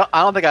 So I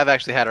don't think I've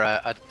actually had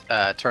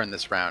a turn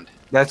this round.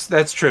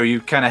 That's true.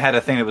 You kind of had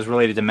a thing that was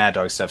related to Mad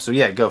Dog stuff. So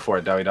yeah, go for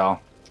it, Dowie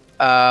Doll.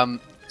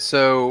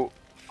 So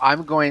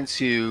I'm going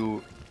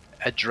to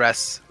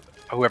address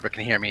whoever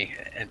can hear me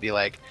and be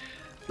like,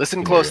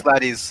 "Listen close,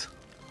 laddies."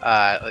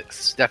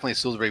 Definitely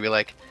Salisbury. Be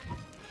like,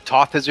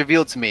 "Toth has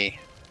revealed to me.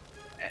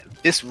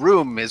 This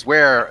room is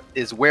where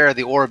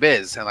the orb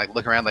is," and like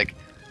look around like,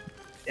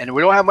 and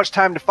we don't have much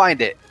time to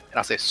find it. And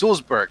I'll say,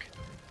 "Sulzberg,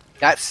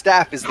 that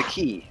staff is the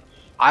key.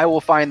 I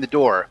will find the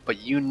door, but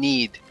you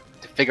need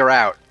to figure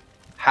out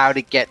how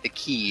to get the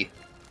key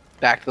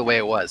back to the way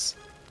it was."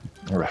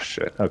 Oh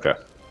shit. Okay.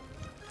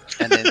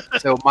 And then,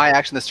 so my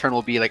action this turn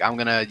will be like I'm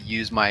gonna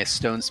use my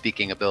stone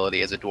speaking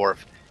ability as a dwarf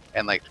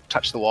and like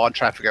touch the wall and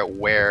try to figure out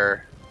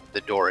where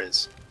the door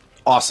is.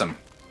 Awesome.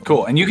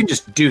 Cool. And you can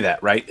just do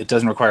that, right? It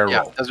doesn't require a Yeah,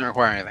 roll. it doesn't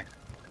require anything.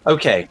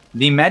 Okay.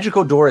 The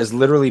magical door is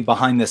literally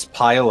behind this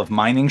pile of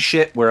mining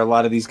shit where a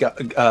lot of these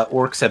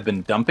orcs have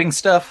been dumping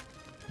stuff.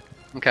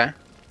 Okay.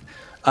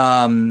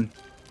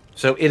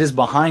 So it is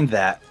behind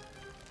that.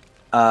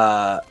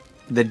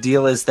 The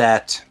deal is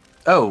that,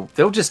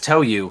 they'll just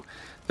tell you.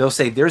 They'll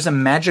say there's a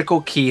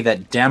magical key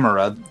that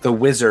Damara, the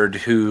wizard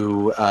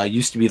who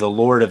used to be the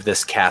lord of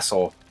this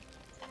castle,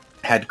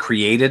 had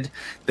created.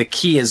 The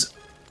key is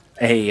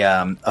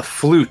a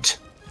flute,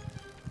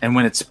 and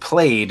when it's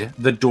played,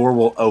 the door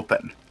will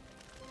open.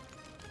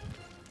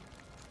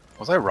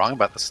 Was I wrong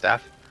about the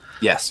staff?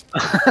 Yes.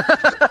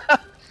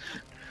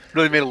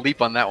 Really made a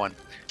leap on that one.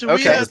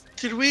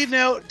 Did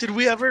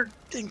we ever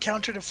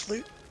encounter the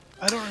flute?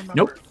 I don't remember.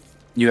 Nope.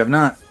 You have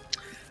not.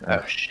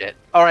 Oh shit!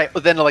 All right,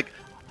 well then, like,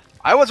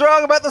 I was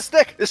wrong about the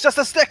stick. It's just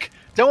a stick.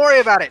 Don't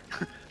worry about it.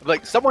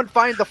 Like, someone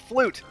find the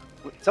flute.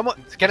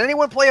 Can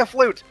anyone play a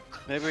flute?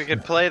 Maybe we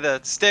could play the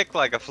stick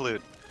like a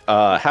flute.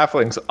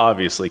 Halflings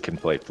obviously can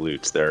play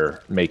flutes.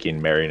 They're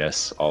making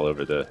merriness all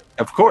over the.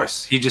 Of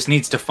course. He just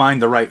needs to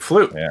find the right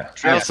flute. Yeah. Drill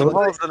some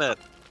Absolutely. holes in it.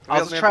 We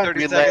I'll only try have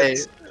to 30 relay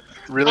seconds.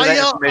 that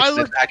I information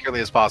look- as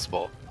accurately as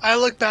possible. I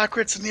look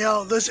backwards and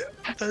yell, those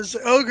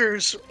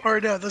ogres,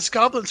 or no, those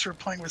goblins were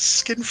playing with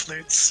skin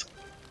flutes.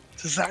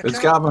 Does that Those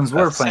count? goblins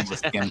were playing with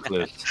skin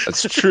flutes.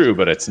 That's true,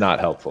 but it's not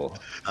helpful.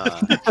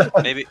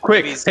 Maybe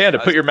Quick, maybe Panda,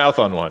 put your mouth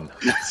on one.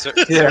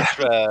 search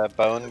Yeah.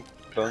 Bone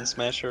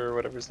Smasher or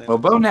whatever his name. Well,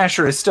 is. Bone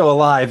Nasher is still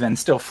alive and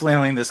still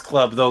flailing this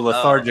club, though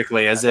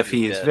lethargically, as I if thought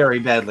he he was is dead. very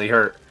badly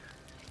hurt.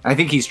 I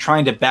think he's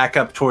trying to back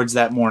up towards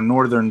that more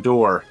northern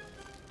door.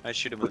 I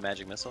shoot him with a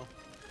magic missile.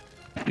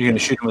 You're going to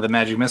shoot him with a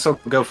magic missile?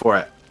 Go for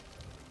it.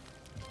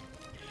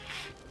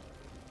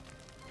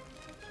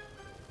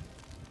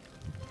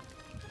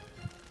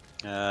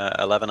 Uh,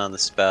 11 on the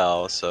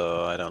spell,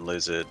 so I don't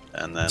lose it,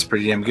 and then That's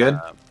pretty damn good.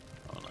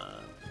 hold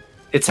on.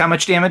 It's how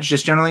much damage,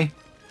 just generally?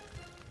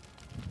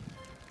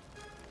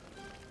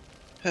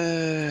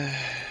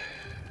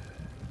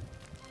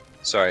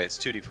 Sorry, it's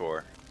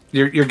 2d4.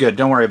 You're good.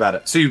 Don't worry about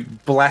it. So you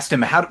blast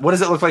him. What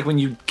does it look like when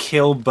you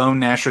kill Bone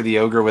Nasher the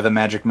Ogre with a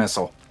magic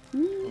missile?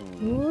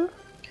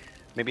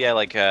 Maybe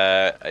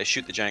I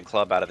shoot the giant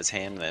club out of his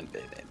hand, and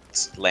then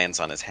it lands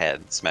on his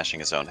head, smashing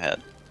his own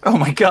head. Oh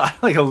my god,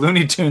 like a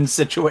Looney Tunes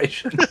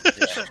situation.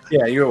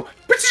 Yeah, you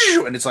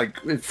go, and it's like,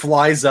 it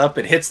flies up,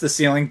 it hits the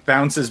ceiling,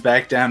 bounces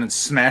back down, and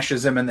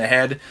smashes him in the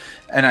head.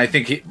 And I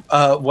think,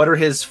 what are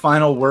his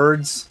final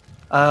words,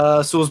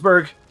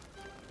 Sulzberg?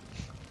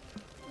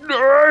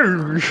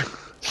 No!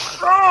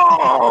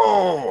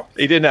 No!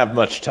 He didn't have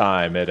much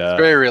time. It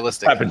Very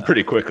realistic. happened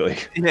pretty quickly.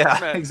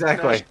 Yeah,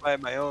 exactly. Smashed by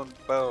my own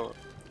bow.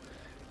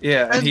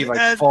 Yeah, and he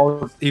And-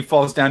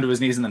 falls down to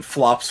his knees and then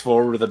flops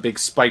forward with a big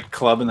spiked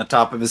club in the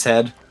top of his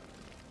head.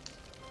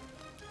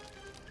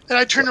 And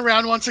I turn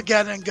around once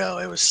again and go,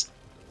 it was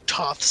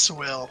Toth's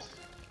will.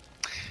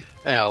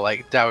 You know,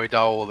 like Dowie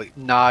Doll will like,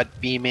 nod,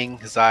 beaming,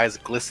 his eyes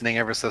glistening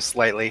ever so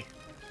slightly.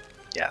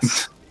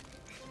 Yes.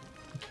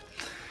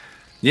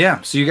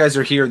 Yeah, so you guys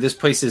are here. This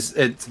place is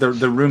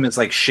the room is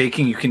like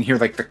shaking. You can hear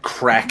like the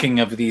cracking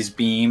of these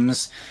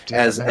beams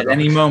as at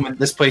any moment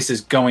this place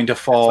is going to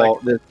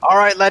fall. All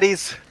right,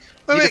 laddies.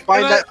 Wait, Need to wait,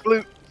 find can that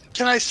flute.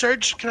 Can I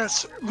search?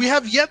 We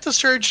have yet to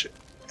search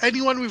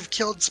anyone we've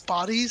killed's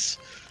bodies.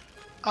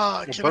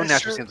 Well, Can Bone I Nasher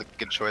search- seems like a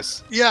good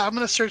choice. Yeah, I'm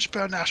gonna search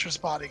Bone Nasher's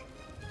body.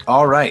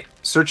 All right,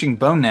 searching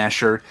Bone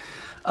Nasher.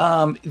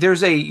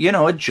 There's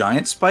a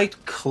giant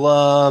spiked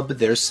club.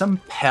 There's some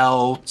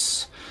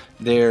pelts.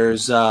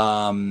 There's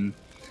a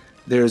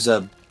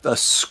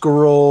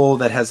scroll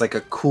that has like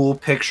a cool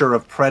picture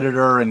of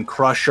Predator and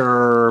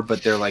Crusher,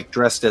 but they're like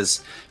dressed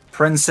as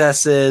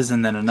princesses,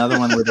 and then another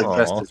one where they're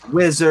dressed Aw. as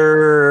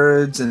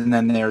wizards, and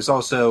then there's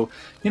also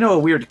a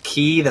weird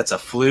key that's a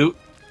flute.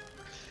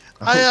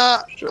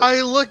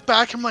 I look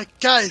back. I'm like,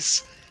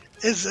 guys,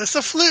 is this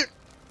a flute?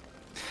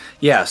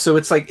 Yeah, so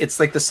it's like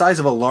the size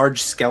of a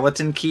large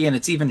skeleton key, and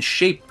it's even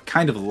shaped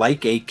kind of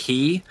like a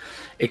key,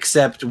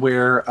 except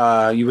where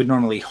you would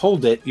normally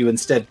hold it, you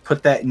instead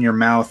put that in your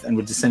mouth and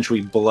would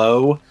essentially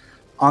blow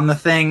on the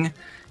thing,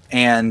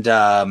 and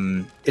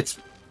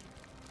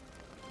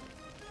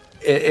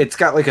it's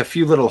got like a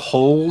few little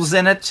holes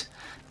in it,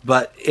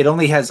 but it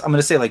only has, I'm going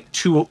to say, like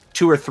two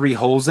or three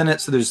holes in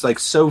it, so there's like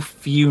so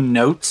few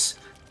notes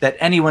that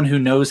anyone who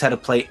knows how to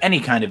play any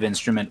kind of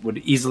instrument would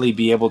easily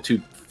be able to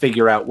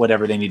figure out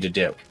whatever they need to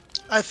do.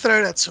 I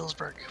throw it at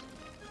Sulzberg.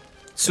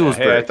 Sulzberg.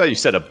 Hey, I thought you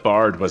said a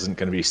bard wasn't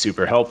going to be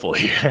super helpful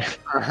here.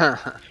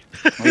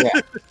 Yeah.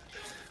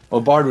 Well,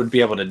 Bard would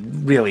be able to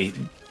really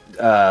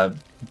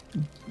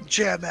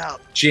Jam out.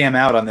 jam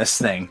out on this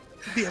thing.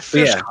 It'd be a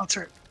fish Yeah.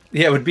 concert.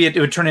 Yeah, it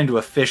would turn into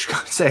a fish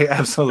say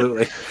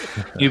absolutely.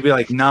 You'd be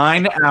like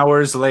 9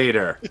 hours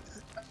later.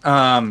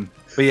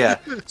 But yeah,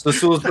 so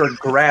Sulzberg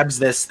grabs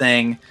this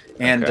thing,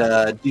 and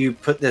do you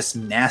put this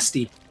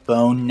nasty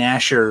Bone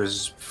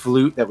Nasher's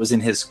flute that was in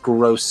his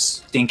gross,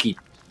 stinky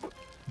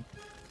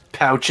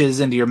pouches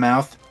into your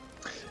mouth?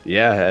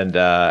 Yeah, and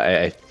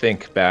I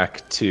think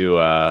back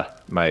to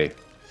my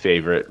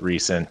favorite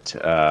recent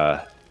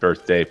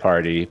birthday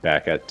party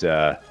back at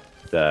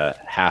the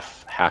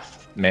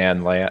half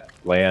man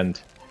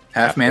land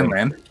Half man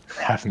land.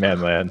 half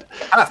man land,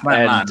 Half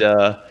man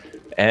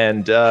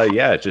land.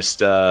 yeah, just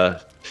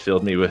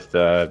filled me with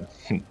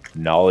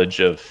knowledge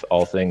of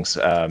all things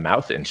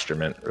mouth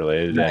instrument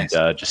related, Nice.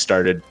 and just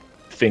started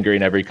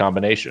fingering every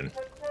combination.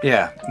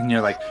 Yeah, and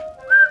you're like,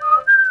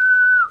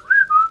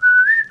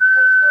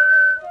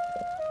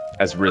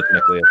 As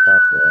rhythmically as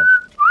possible.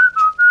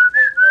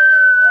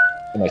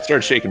 And I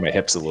started shaking my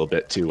hips a little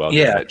bit too. While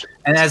yeah. doing it.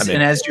 And I mean,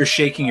 as you're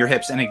shaking your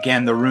hips, and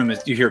again, the room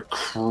is, you hear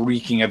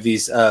creaking of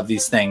these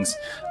things.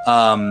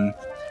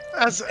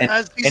 As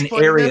An he's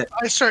area-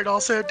 I start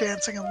also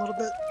dancing a little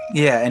bit.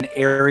 Yeah, an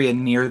area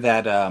near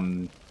that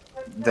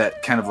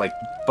that kind of like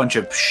bunch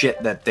of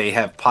shit that they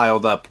have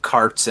piled up,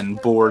 carts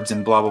and boards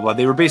and blah blah blah.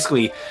 They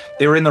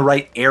were in the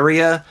right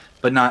area,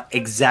 but not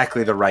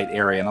exactly the right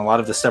area. And a lot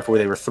of the stuff where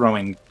they were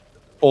throwing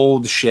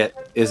old shit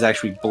is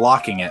actually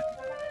blocking it.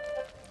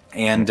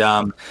 And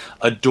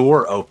a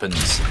door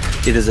opens.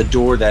 It is a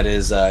door that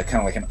is kind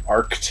of like an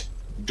arced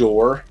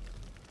door,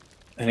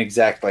 an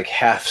exact like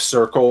half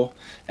circle,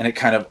 and it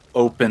kind of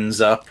opens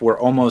up where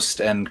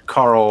almost, and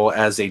Carl,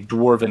 as a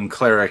dwarven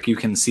cleric, you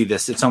can see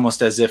this. It's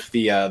almost as if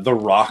the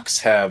rocks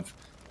have.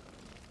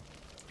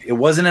 It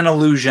wasn't an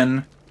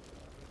illusion.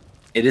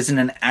 It isn't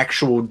an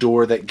actual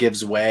door that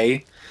gives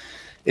way.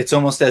 It's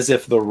almost as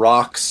if the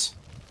rocks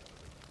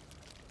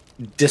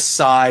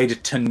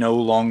decide to no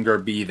longer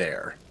be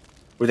there,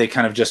 where they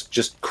kind of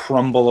just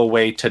crumble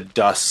away to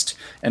dust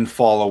and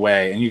fall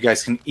away, and you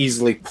guys can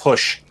easily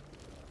push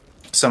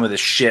some of the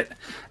shit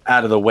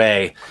out of the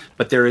way,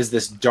 but there is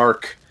this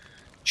dark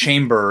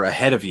chamber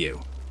ahead of you.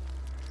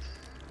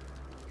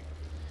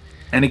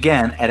 And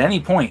again, at any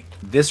point,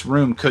 this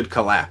room could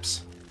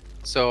collapse.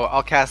 So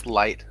I'll cast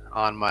light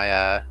on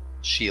my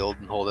shield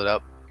and hold it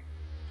up.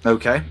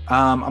 Okay.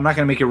 I'm not going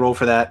to make you roll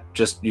for that.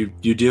 Just you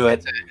do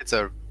it. It's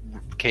a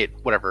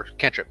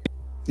cantrip.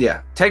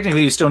 Yeah.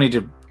 Technically, you still need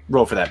to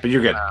roll for that, but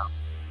you're good. Wow.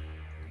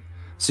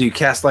 So you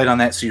cast light on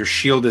that, so your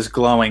shield is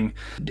glowing.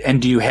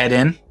 And do you head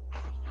in?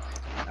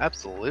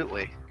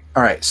 Absolutely.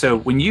 All right. So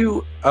when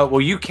you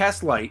you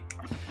cast light,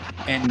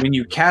 and when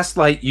you cast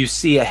light, you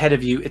see ahead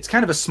of you. It's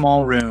kind of a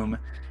small room,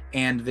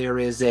 and there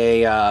is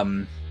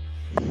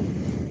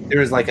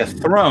like a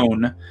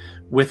throne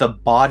with a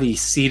body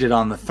seated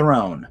on the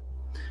throne.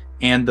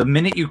 And the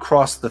minute you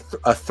cross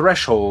a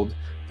threshold,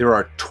 there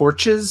are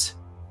torches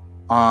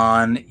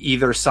on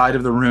either side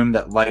of the room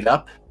that light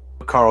up.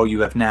 Carl, you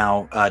have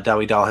now,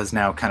 Dawi Dal has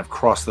now kind of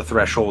crossed the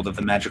threshold of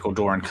the magical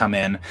door and come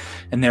in.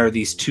 And there are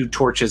these two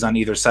torches on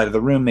either side of the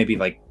room, maybe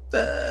like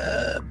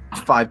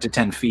 5 to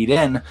 10 feet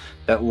in,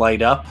 that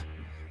light up.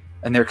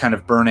 And they're kind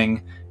of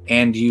burning.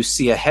 And you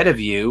see ahead of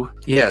you,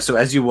 so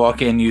as you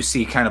walk in, you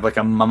see kind of like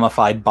a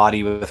mummified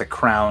body with a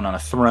crown on a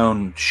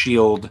throne,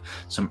 shield,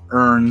 some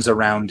urns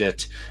around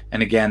it.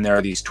 And again, there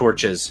are these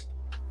torches.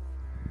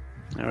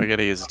 Now we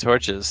gotta use the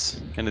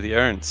torches into the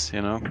urns,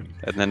 and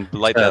then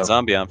light So- that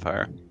zombie on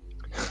fire.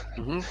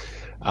 Mm-hmm.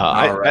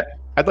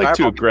 I'd like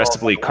to Fireball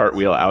aggressively control.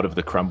 cartwheel out of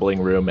the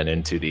crumbling room and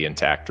into the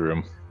intact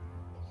room.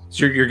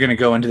 So you're going to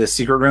go into the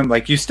secret room.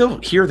 Like, you still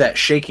hear that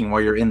shaking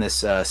while you're in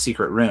this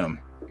secret room.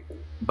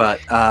 But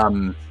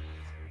But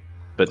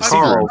the Carl,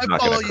 secret room's I not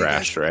follow going to you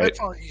crash, guys. right? I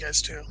follow you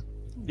guys too.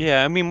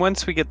 Yeah, I mean,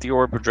 once we get the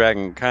orb of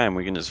dragon kind,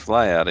 we can just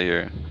fly out of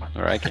here,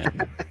 or I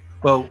can.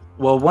 well,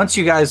 once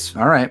you guys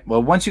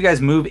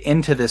move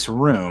into this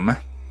room,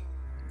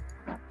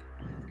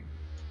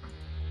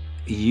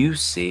 you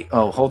see.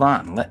 Oh, hold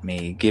on. Let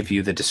me give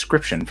you the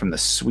description from the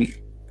sweet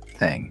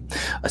thing.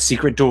 A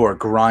secret door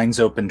grinds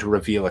open to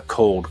reveal a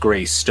cold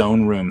gray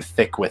stone room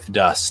thick with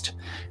dust.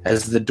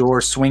 As the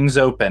door swings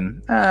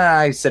open,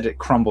 I said it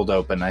crumbled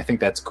open. I think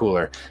that's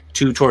cooler.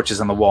 2 torches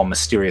on the wall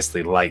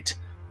mysteriously light.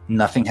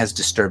 Nothing has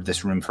disturbed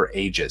this room for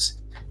ages.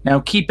 Now,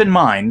 keep in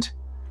mind,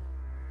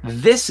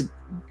 this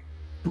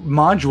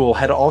module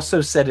had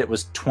also said it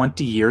was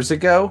 20 years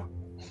ago.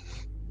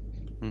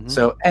 Mhm.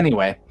 So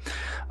anyway,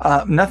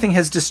 nothing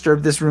has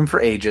disturbed this room for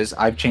ages.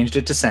 I've changed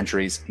it to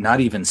centuries, not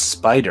even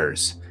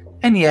spiders.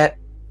 And yet,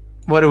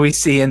 what do we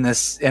see in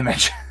this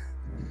image?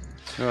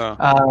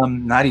 Oh.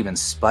 Not even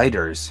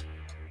spiders.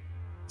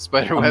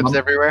 Spider webs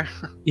everywhere.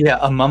 Yeah,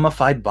 a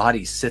mummified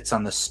body sits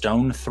on the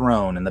stone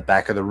throne in the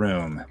back of the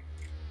room.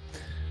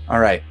 All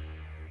right.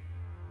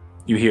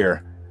 You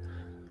hear,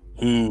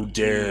 "Who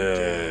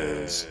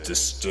dares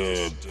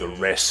disturb the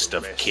rest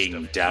of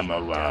King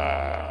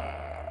Damara?"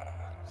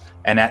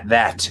 And at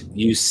that,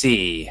 you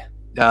see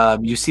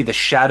the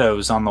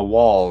shadows on the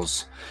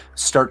walls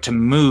start to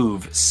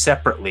move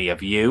separately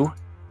of you,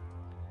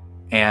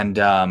 and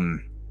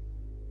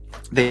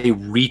they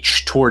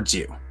reach towards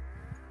you.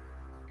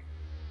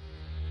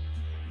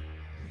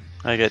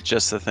 I get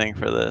just the thing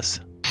for this.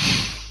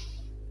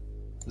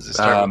 Does it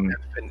start Um,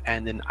 with an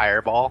end in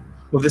Ireball?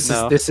 Well, this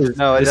No. is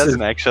No, it this is-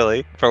 doesn't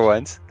actually. For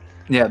once.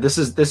 Yeah, this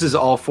is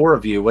all four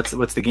of you. What's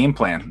the game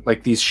plan?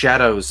 Like these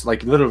shadows,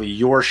 like literally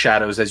your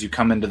shadows as you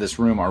come into this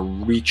room are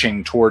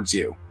reaching towards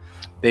you.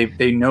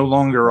 They no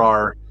longer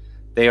are.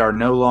 They are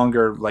no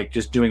longer like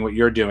just doing what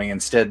you're doing.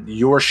 Instead,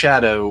 your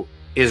shadow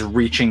is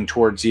reaching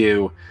towards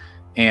you,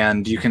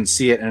 and you can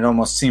see it, and it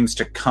almost seems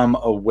to come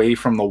away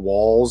from the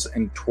walls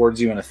and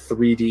towards you in a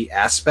 3D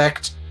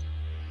aspect.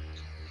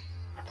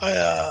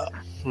 I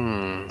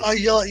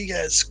yell at you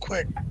guys,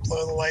 quick,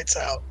 blow the lights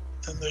out,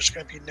 and there's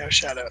going to be no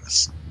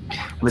shadows.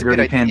 That's a good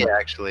idea,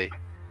 actually.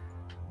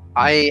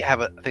 I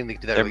have a thing to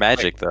do that. They're really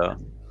magic, quick. though.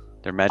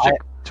 They're magic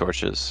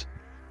torches.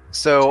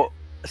 So,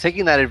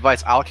 taking that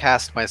advice, I'll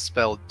cast my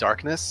spell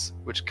Darkness,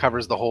 which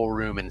covers the whole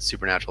room in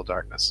supernatural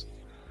darkness.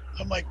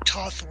 I'm like,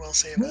 Toth will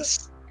save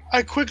us.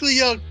 I quickly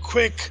yell,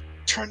 quick,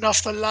 turn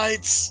off the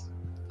lights.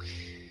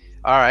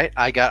 All right,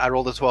 I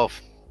rolled a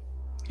 12.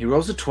 He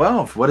rolls a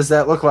 12. What does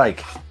that look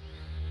like?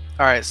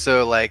 All right,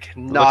 so like It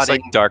looks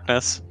nodding. like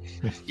darkness.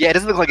 Yeah, it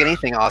doesn't look like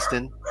anything,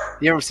 Austin.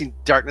 You ever seen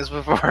darkness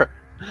before?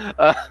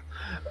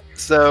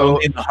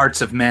 Only in the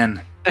hearts of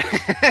men.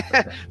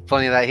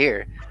 Plenty of that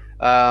here.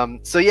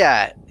 So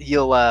yeah,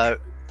 he'll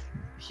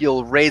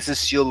raise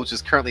his shield, which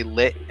is currently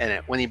lit,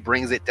 and when he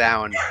brings it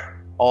down,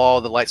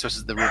 all the light sources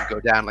of the room go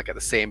down like at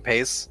the same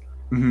pace.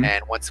 Mhm.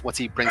 And once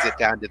he brings it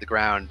down to the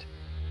ground,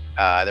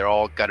 they're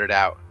all guttered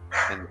out,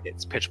 and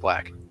it's pitch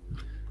black.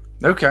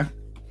 Okay.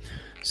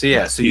 So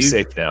yeah, so Be you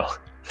safe now.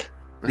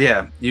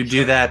 yeah, you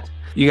do that.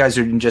 You guys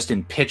are just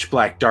in pitch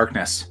black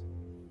darkness.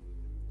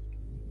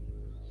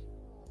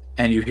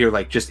 And you hear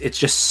like it's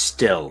just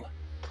still.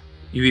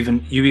 You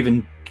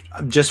even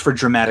just for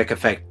dramatic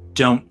effect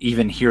don't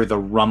even hear the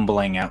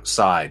rumbling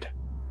outside.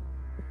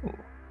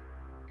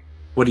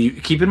 What do you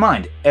keep in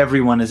mind?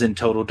 Everyone is in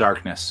total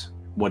darkness.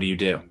 What do you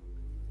do?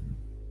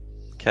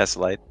 Cast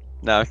light.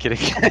 No, I'm kidding.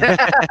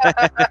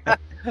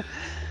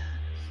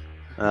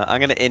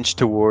 I'm gonna inch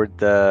toward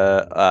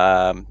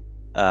the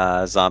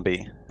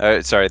zombie.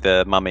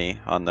 The mummy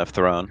on the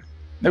throne.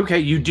 Okay,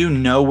 you do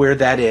know where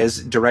that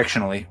is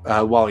directionally.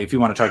 Wally, if you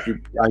want to talk,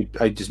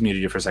 I just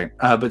muted you for a second.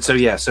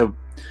 So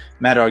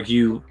Mad Dog,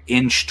 you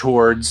inch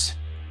towards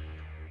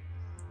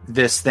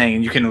this thing,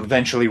 and you can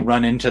eventually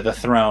run into the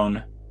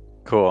throne.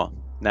 Cool.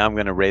 Now I'm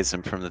gonna raise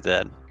him from the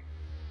dead.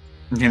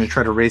 You're going to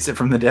try to raise it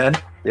from the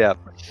dead? Yeah.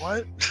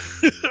 What?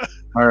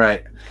 All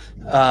right.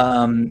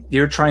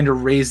 You're trying to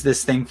raise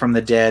this thing from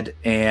the dead,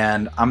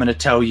 and I'm going to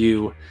tell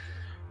you,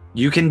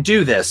 you can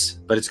do this,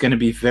 but it's going to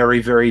be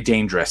very, very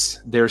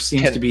dangerous. There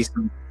seems to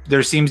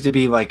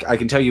be like, I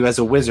can tell you as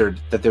a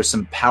wizard that there's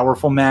some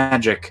powerful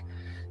magic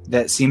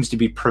that seems to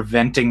be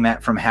preventing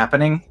that from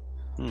happening.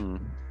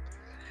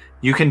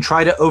 You can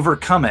try to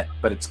overcome it,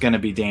 but it's going to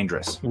be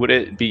dangerous. Would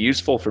it be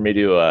useful for me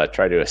to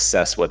try to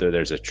assess whether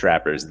there's a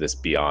trap, or is this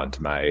beyond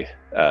my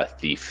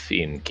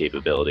thieving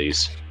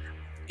capabilities?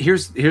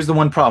 Here's the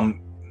one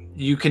problem.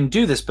 You can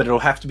do this, but it'll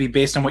have to be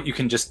based on what you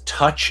can just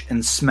touch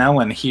and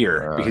smell and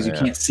hear, because you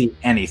can't see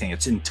anything.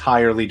 It's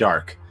entirely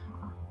dark.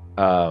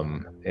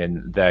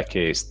 In that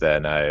case,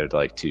 then I would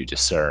like to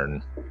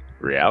discern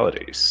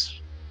realities.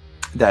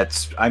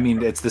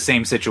 It's the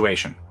same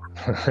situation.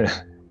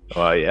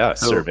 Well, yeah,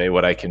 survey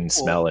what I can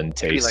smell and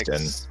maybe taste like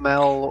and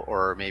smell,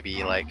 or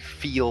maybe like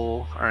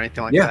feel, or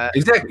anything like Yeah, that.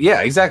 exactly.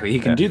 Yeah, exactly. He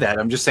can Yeah. do that.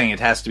 I'm just saying it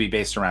has to be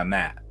based around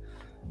that.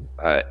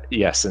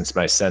 yeah, since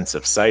my sense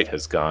of sight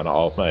has gone,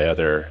 all my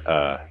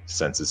other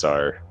senses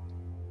are.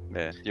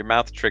 Yeah. Your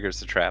mouth triggers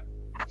the trap.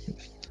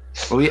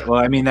 Well,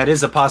 I mean, that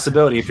is a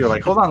possibility if you're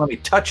like, hold on, let me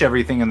touch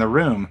everything in the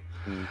room.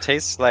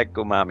 Tastes like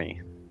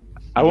umami.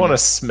 I want to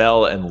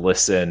smell and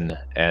listen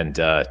and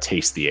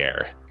taste the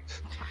air.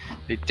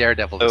 The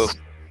daredevil. Oh,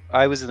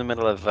 I was in the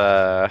middle of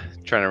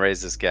trying to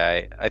raise this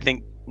guy. I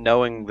think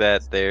knowing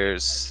that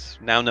there's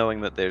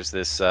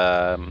this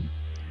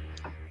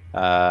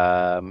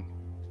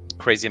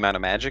crazy amount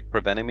of magic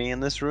preventing me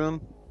in this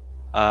room,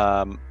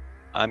 I'm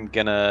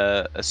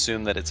gonna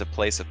assume that it's a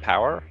place of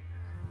power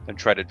and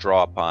try to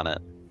draw upon it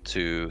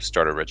to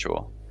start a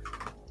ritual.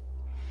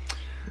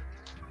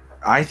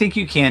 I think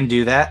you can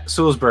do that.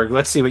 Sulzberg,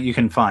 let's see what you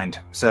can find.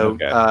 So,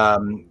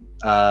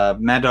 Okay.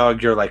 Mad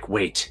Dog, you're like,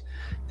 wait,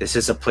 this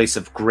is a place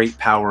of great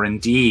power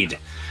indeed.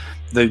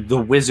 The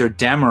wizard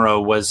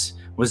Damaro was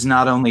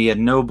not only a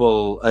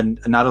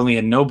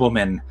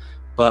nobleman,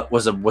 but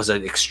was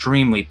an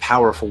extremely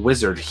powerful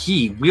wizard.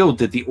 He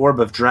wielded the Orb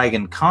of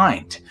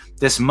Dragonkind.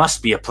 This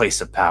must be a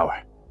place of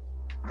power.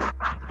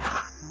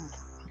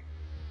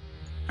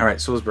 All right,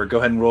 Sulzberg, go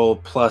ahead and roll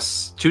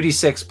plus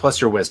 2d6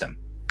 plus your wisdom.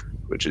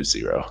 Which is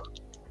 0.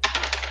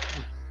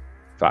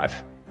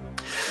 5.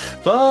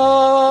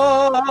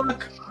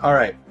 Fuck! All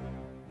right.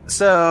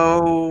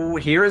 So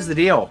here is the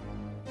deal.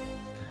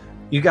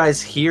 You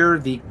guys hear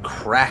the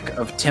crack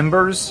of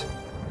timbers,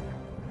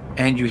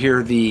 and you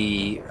hear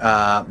the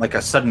like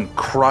a sudden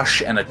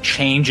crush and a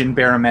change in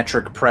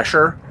barometric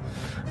pressure,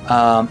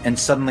 and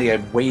suddenly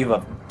a wave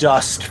of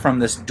dust from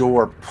this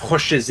door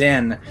pushes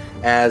in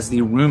as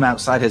the room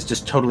outside has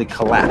just totally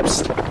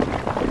collapsed.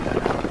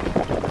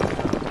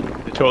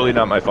 Totally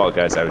not my fault,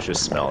 guys. I was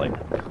just smelling.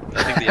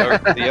 I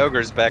think the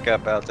ogre's back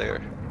up out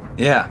there.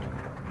 Yeah.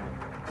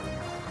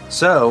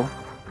 So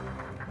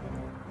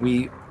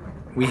we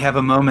have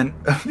a moment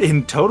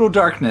in total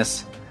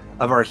darkness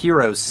of our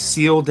heroes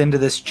sealed into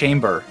this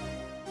chamber.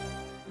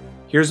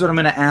 Here's what I'm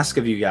going to ask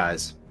of you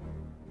guys.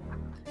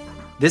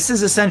 This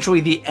is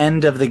essentially the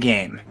end of the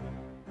game.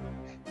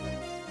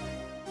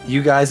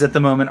 You guys at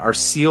the moment are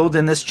sealed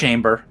in this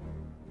chamber.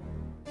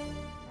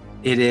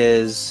 It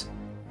is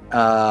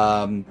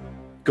going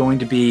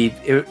to be...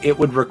 It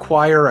would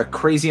require a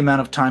crazy amount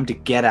of time to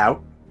get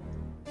out,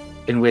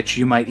 in which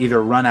you might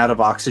either run out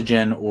of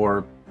oxygen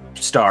or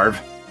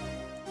starve.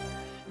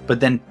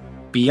 But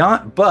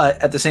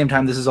at the same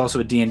time, this is also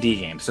a D&D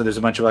game, so there's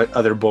a bunch of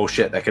other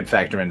bullshit that could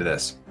factor into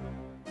this.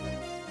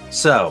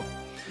 So,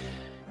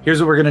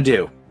 here's what we're going to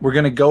do. We're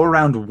going to go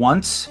around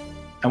once,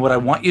 and what I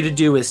want you to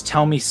do is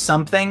tell me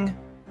something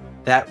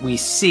that we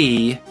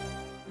see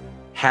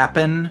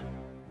happen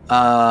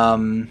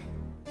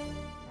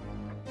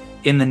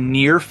in the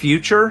near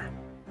future,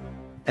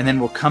 and then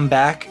we'll come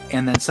back,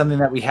 and then something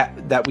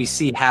that we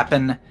see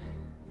happen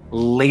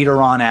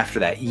later on after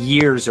that,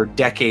 years or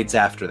decades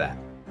after that.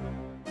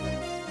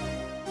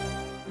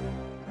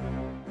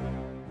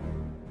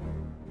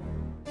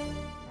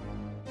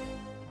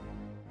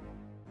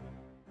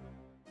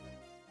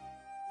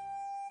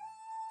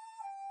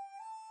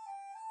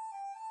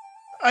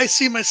 I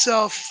see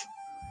myself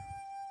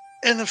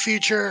in the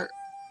future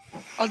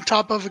on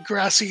top of a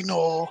grassy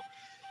knoll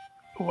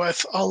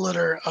with a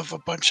litter of a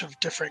bunch of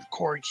different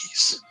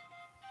corgis,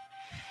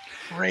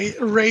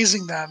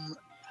 raising them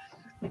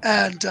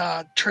and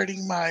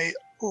turning my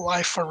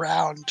life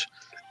around.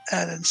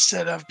 And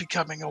instead of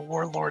becoming a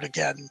warlord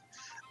again,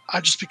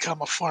 I just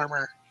become a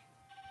farmer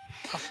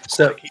of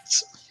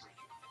corgis.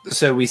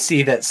 So we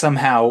see that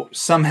somehow,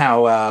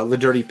 Le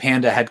Dirty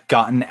Panda had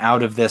gotten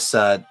out of this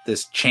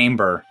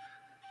chamber.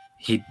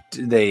 You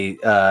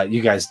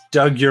guys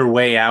dug your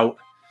way out.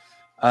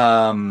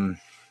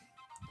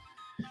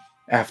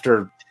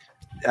 After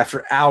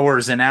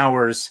hours and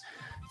hours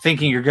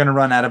thinking you're going to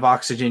run out of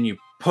oxygen, you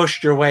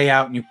pushed your way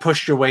out and you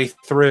pushed your way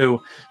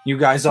through. You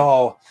guys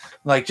all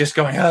like just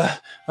going,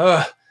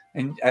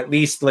 and at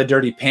least Le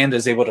Dirty Panda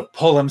is able to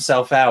pull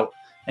himself out,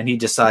 and he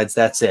decides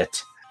that's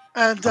it.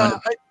 And I'm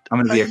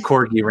going to be a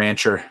corgi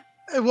rancher.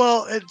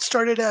 Well, it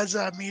started as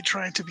me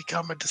trying to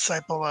become a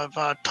disciple of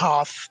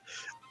Toth,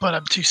 but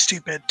I'm too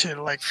stupid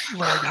to learn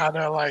how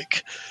to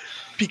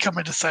become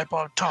a disciple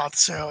of Toth.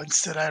 So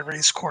instead, I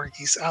raised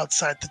corgis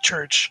outside the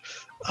church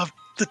of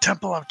the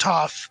Temple of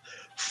Toth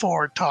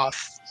for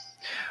Toth.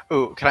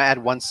 Oh, can I add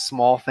one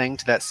small thing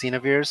to that scene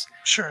of yours?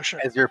 Sure.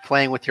 As you're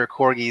playing with your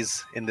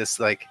corgis in this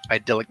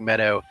idyllic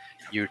meadow,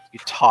 you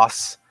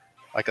toss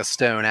a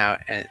stone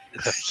out and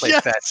to play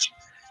fetch.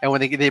 And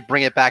when they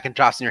bring it back and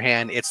drops in your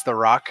hand, it's the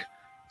rock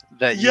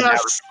that you now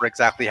remember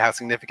exactly how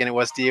significant it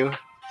was to you.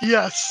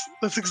 Yes,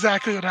 that's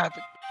exactly what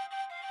happened.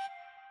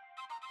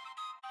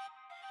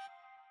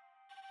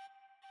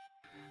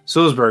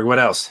 Sulzberg, what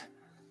else?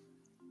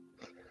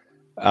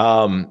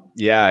 I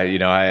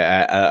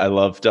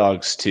love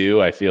dogs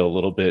too. I feel a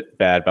little bit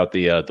bad about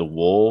the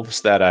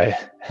wolves that I,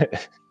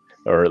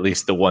 or at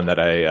least the one that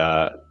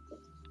I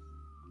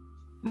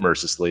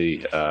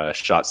mercilessly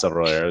shot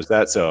several arrows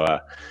at. So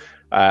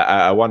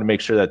I want to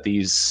make sure that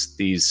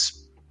these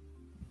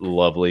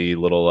lovely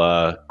little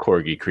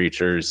corgi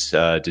creatures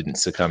didn't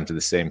succumb to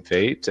the same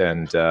fate,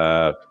 and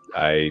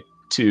I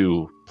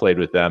too played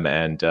with them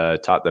and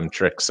taught them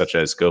tricks such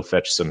as go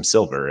fetch some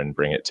silver and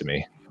bring it to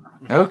me.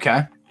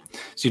 Okay.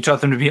 So you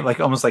taught them to be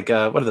almost like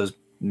what are those,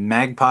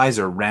 magpies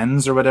or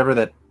wrens or whatever,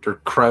 that are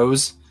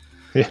crows?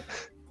 Yeah.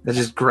 They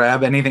just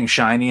grab anything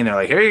shiny and they're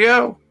like, here you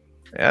go.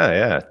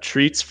 Yeah.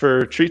 Treats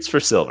for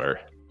silver.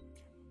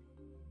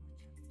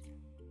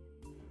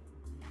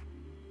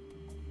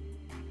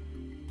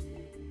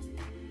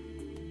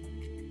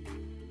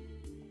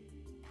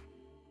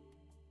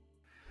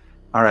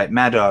 All right,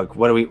 Mad Dog,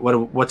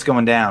 what's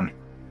going down?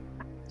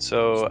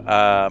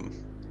 So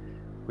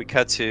we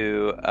cut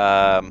to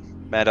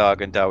Mad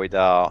Dog and Dawi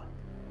Dal,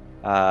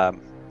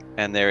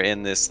 and they're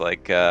in this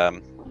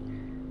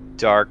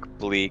dark,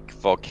 bleak,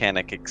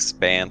 volcanic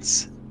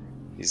expanse.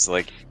 These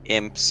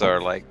imps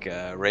are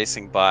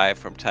racing by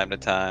from time to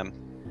time.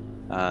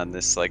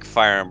 This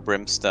fire and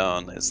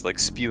brimstone is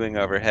spewing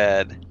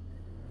overhead,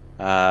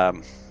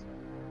 and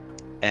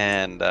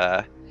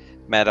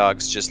Mad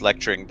Dog's just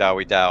lecturing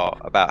Dawi Dao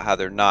about how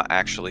they're not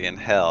actually in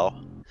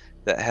hell,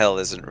 that hell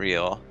isn't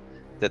real,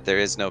 that there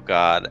is no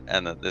God,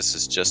 and that this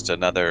is just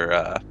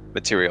another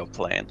material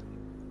plane.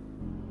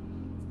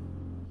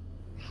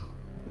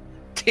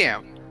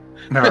 Damn.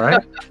 All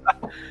right.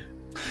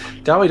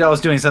 Dawi Dao is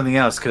doing something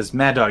else because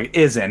Mad Dog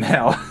is in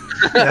hell.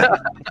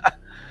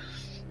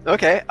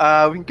 Okay,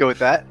 we can go with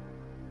that.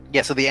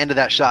 Yeah, so the end of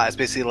that shot is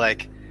basically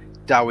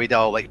Dawi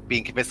Dao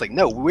being convinced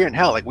no, we're in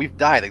hell, we've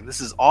died, this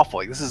is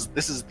awful, this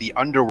is the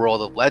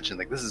underworld of legend,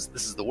 this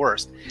is the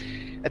worst.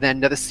 And then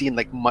another scene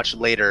much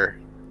later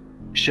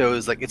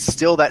shows it's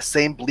still that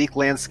same bleak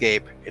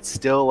landscape, it's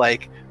still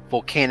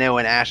volcano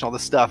and ash and all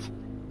this stuff,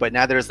 but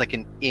now there's like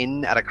an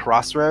inn at a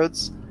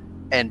crossroads,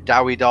 and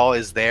Dowie Doll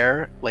is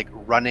there, like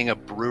running a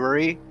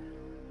brewery,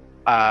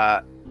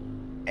 and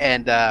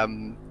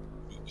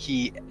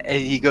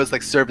he goes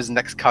like serve his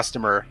next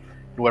customer,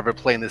 whoever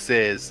plane this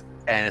is,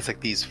 and it's like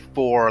these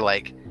 4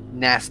 like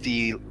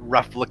nasty,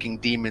 rough-looking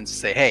demons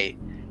say, "Hey,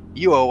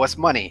 you owe us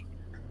money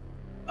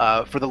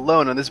for the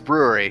loan on this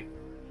brewery."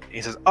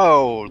 He says,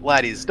 "Oh,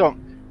 laddies, don't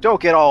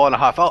get all in a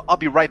huff. I'll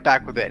be right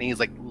back with it." And he's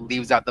like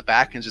leaves out the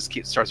back and just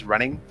starts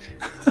running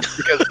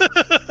because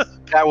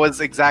that was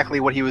exactly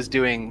what he was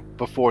doing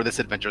before this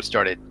adventure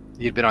started.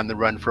 He had been on the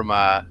run from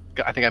I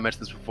think I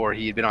mentioned this before.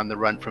 He had been on the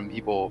run from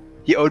people.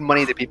 He owed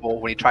money to people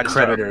when he tried to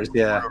Creditors,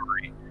 start a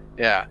brewery.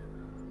 Yeah,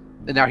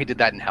 and now he did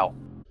that in hell.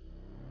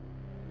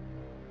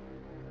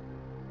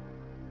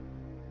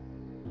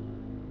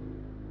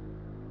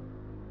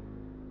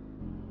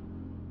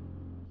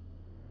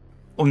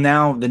 Well,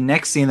 now the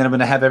next scene that I'm going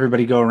to have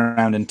everybody go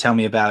around and tell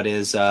me about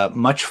is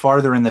much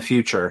farther in the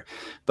future,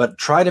 but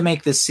try to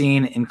make this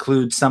scene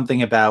include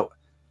something about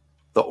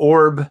the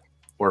Orb,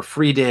 or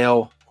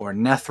Freedale, or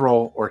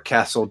Nethril, or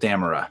Castle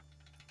Damara.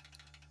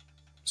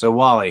 So,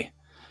 Wally,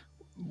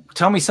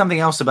 tell me something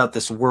else about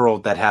this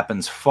world that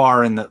happens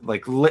far in the,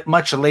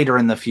 much later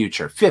in the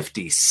future,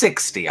 50,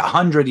 60,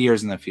 100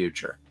 years in the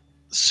future.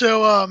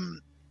 So,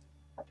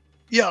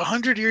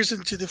 100 years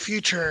into the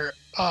future,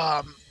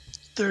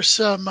 there's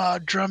some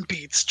drum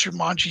beats,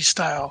 Jumanji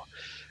style,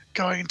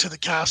 going into the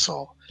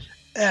castle,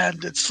 and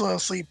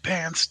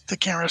the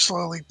camera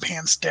slowly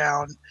pans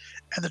down,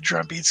 and the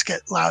drum beats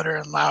get louder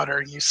and louder,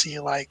 and you see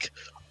like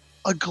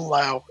a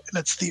glow, and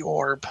it's the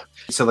orb.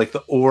 So like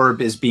the orb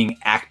is being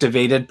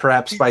activated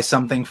perhaps by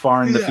something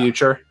far in the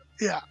future?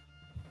 Yeah.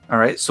 All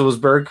right,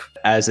 Sulzberg.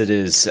 As it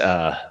is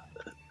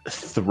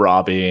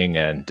throbbing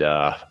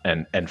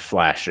and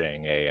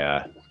flashing,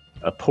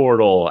 a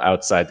portal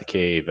outside the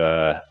cave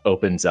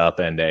opens up,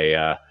 and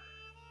a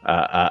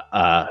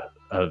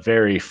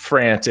very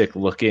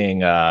frantic-looking,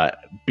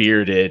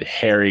 bearded,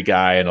 hairy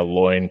guy in a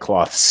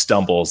loincloth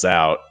stumbles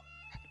out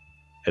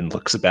and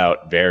looks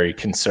about very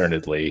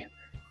concernedly.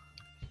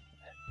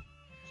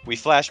 We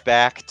flash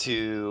back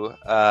to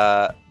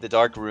the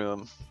dark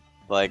room,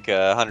 like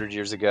 100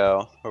 years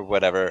ago or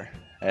whatever,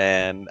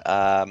 and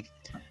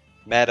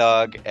Mad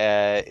Dog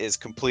is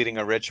completing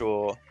a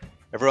ritual.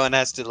 Everyone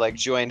has to like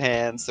join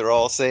hands. They're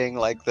all saying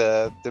like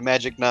the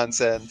magic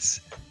nonsense.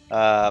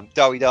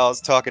 Dowie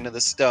Doll's talking to the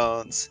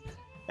stones,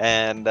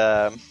 and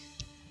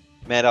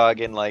Mad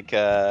Dog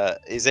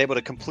is able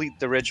to complete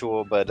the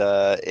ritual, but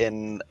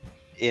in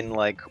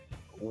like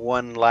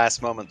one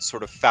last moment,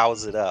 sort of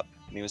fouls it up.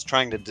 And he was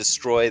trying to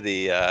destroy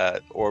the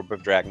Orb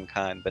of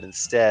Dragonkind, but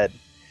instead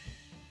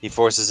he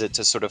forces it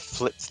to sort of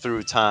flit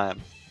through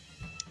time,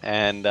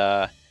 and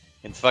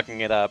in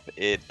fucking it up,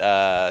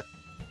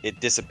 it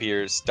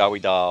disappears Dowie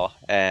Doll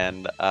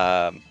and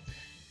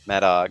Mad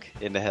Dog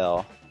into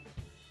hell.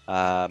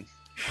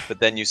 But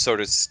then you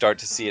sort of start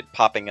to see it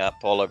popping up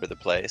all over the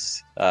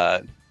place,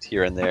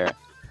 here and there,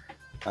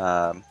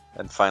 and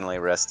finally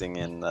resting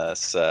in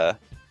this,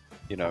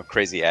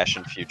 crazy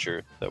ashen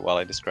future that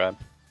Wally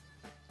described.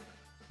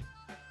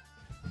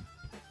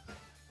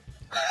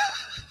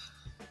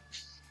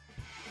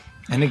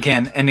 And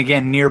again,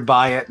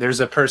 nearby it,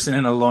 there's a person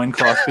in a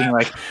loincloth being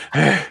like,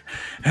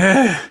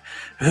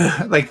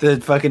 like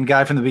the fucking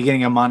guy from the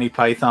beginning of Monty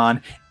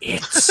Python.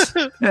 It's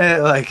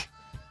like,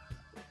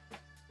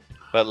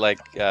 but like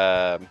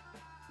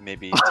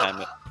maybe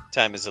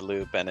time is a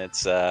loop, and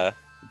it's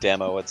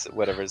Damo,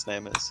 whatever his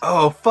name is.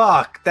 Oh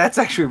fuck, that's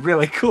actually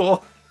really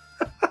cool.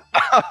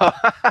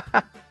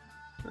 Yeah,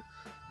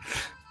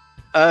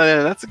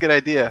 that's a good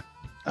idea.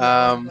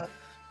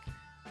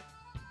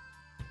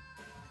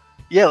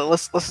 Yeah,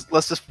 let's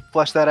just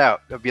flesh that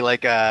out. It'd be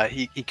like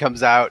he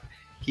comes out,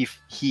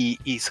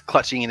 he's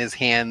clutching in his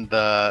hand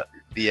the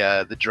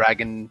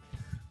dragon.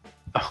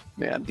 Oh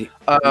man, the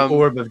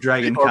Orb of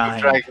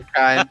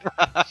Dragonkind.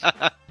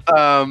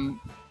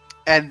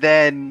 And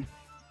then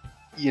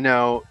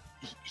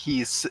he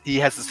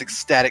has this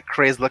ecstatic,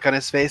 crazed look on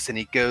his face, and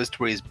he goes to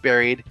where he's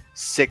buried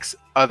 6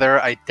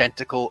 other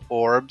identical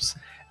orbs.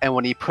 And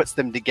when he puts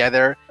them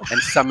together and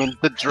summons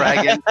the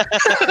dragon,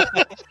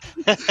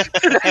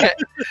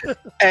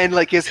 and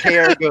like his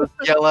hair goes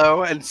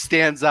yellow and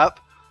stands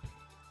up,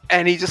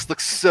 and he just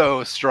looks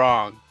so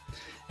strong.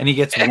 And he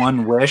gets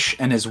one wish,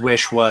 and his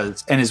wish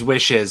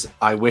is,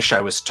 I wish I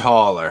was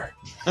taller.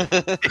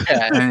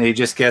 Yeah. And he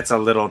just gets a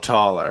little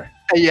taller.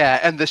 Yeah,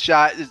 and the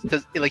shot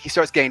is he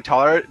starts getting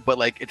taller, but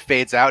like it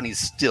fades out, and he's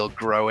still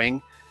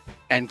growing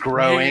and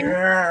growing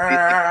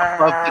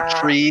above the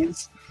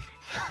trees.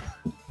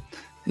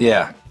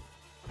 Yeah.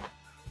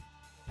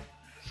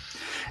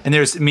 And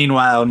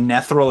meanwhile,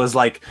 Nethril is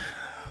like,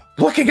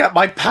 looking at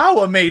my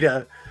power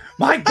meter.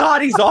 My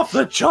God, he's off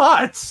the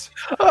charts.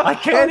 I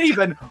can't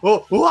even.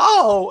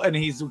 Whoa! And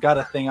he's got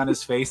a thing on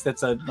his face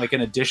that's like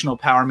an additional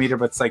power meter,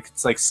 but it's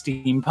like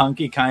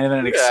steampunky kind of,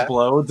 and it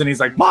explodes. And he's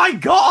like, my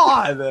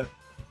God.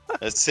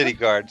 A city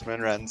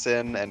guardsman runs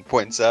in and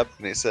points up,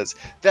 and he says,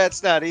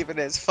 "That's not even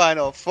his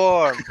final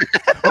form."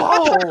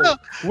 Oh,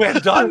 we're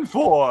done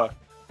for.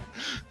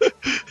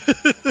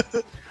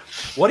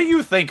 What do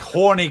you think,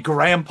 horny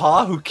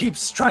grandpa who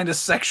keeps trying to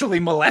sexually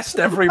molest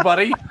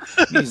everybody?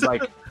 He's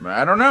like,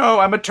 I don't know,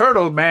 I'm a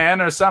turtle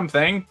man or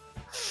something.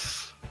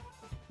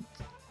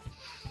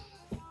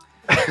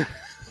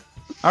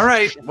 All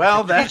right,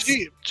 well, that's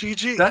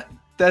GG.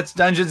 that's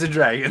Dungeons and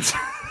Dragons.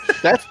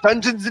 That's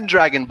Dungeons and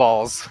Dragon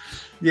Balls.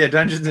 Yeah,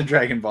 Dungeons and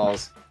Dragon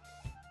Balls.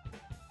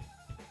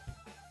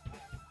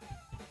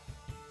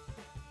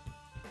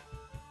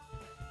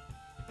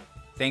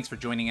 Thanks for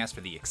joining us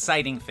for the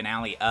exciting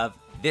finale of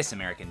This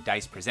American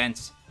Dice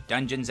Presents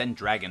Dungeons and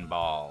Dragon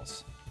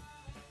Balls.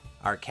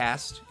 Our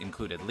cast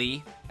included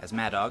Lee as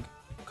Mad Dog,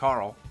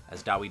 Carl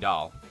as Dawi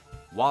Dahl,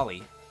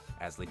 Wally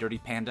as Lee Dirty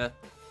Panda,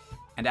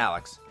 and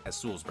Alex as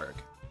Sulzberg.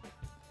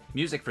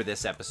 Music for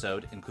this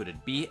episode included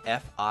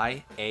BFIAHH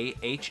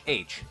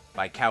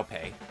by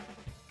Cowpay,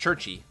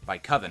 Churchy by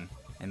Coven,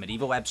 and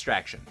Medieval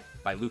Abstraction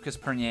by Lucas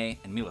Pernier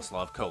and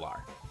Miloslav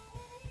Kolar.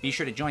 Be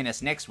sure to join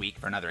us next week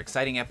for another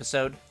exciting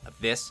episode of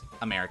This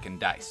American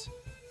Dice.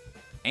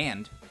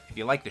 And if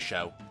you like the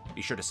show,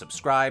 be sure to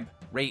subscribe,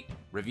 rate,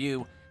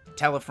 review,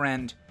 tell a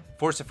friend,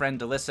 force a friend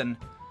to listen,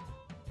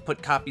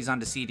 put copies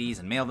onto CDs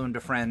and mail them to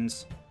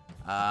friends,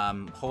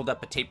 hold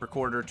up a tape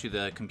recorder to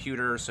the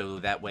computer so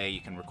that way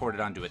you can record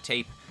it onto a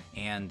tape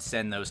and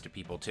send those to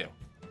people too.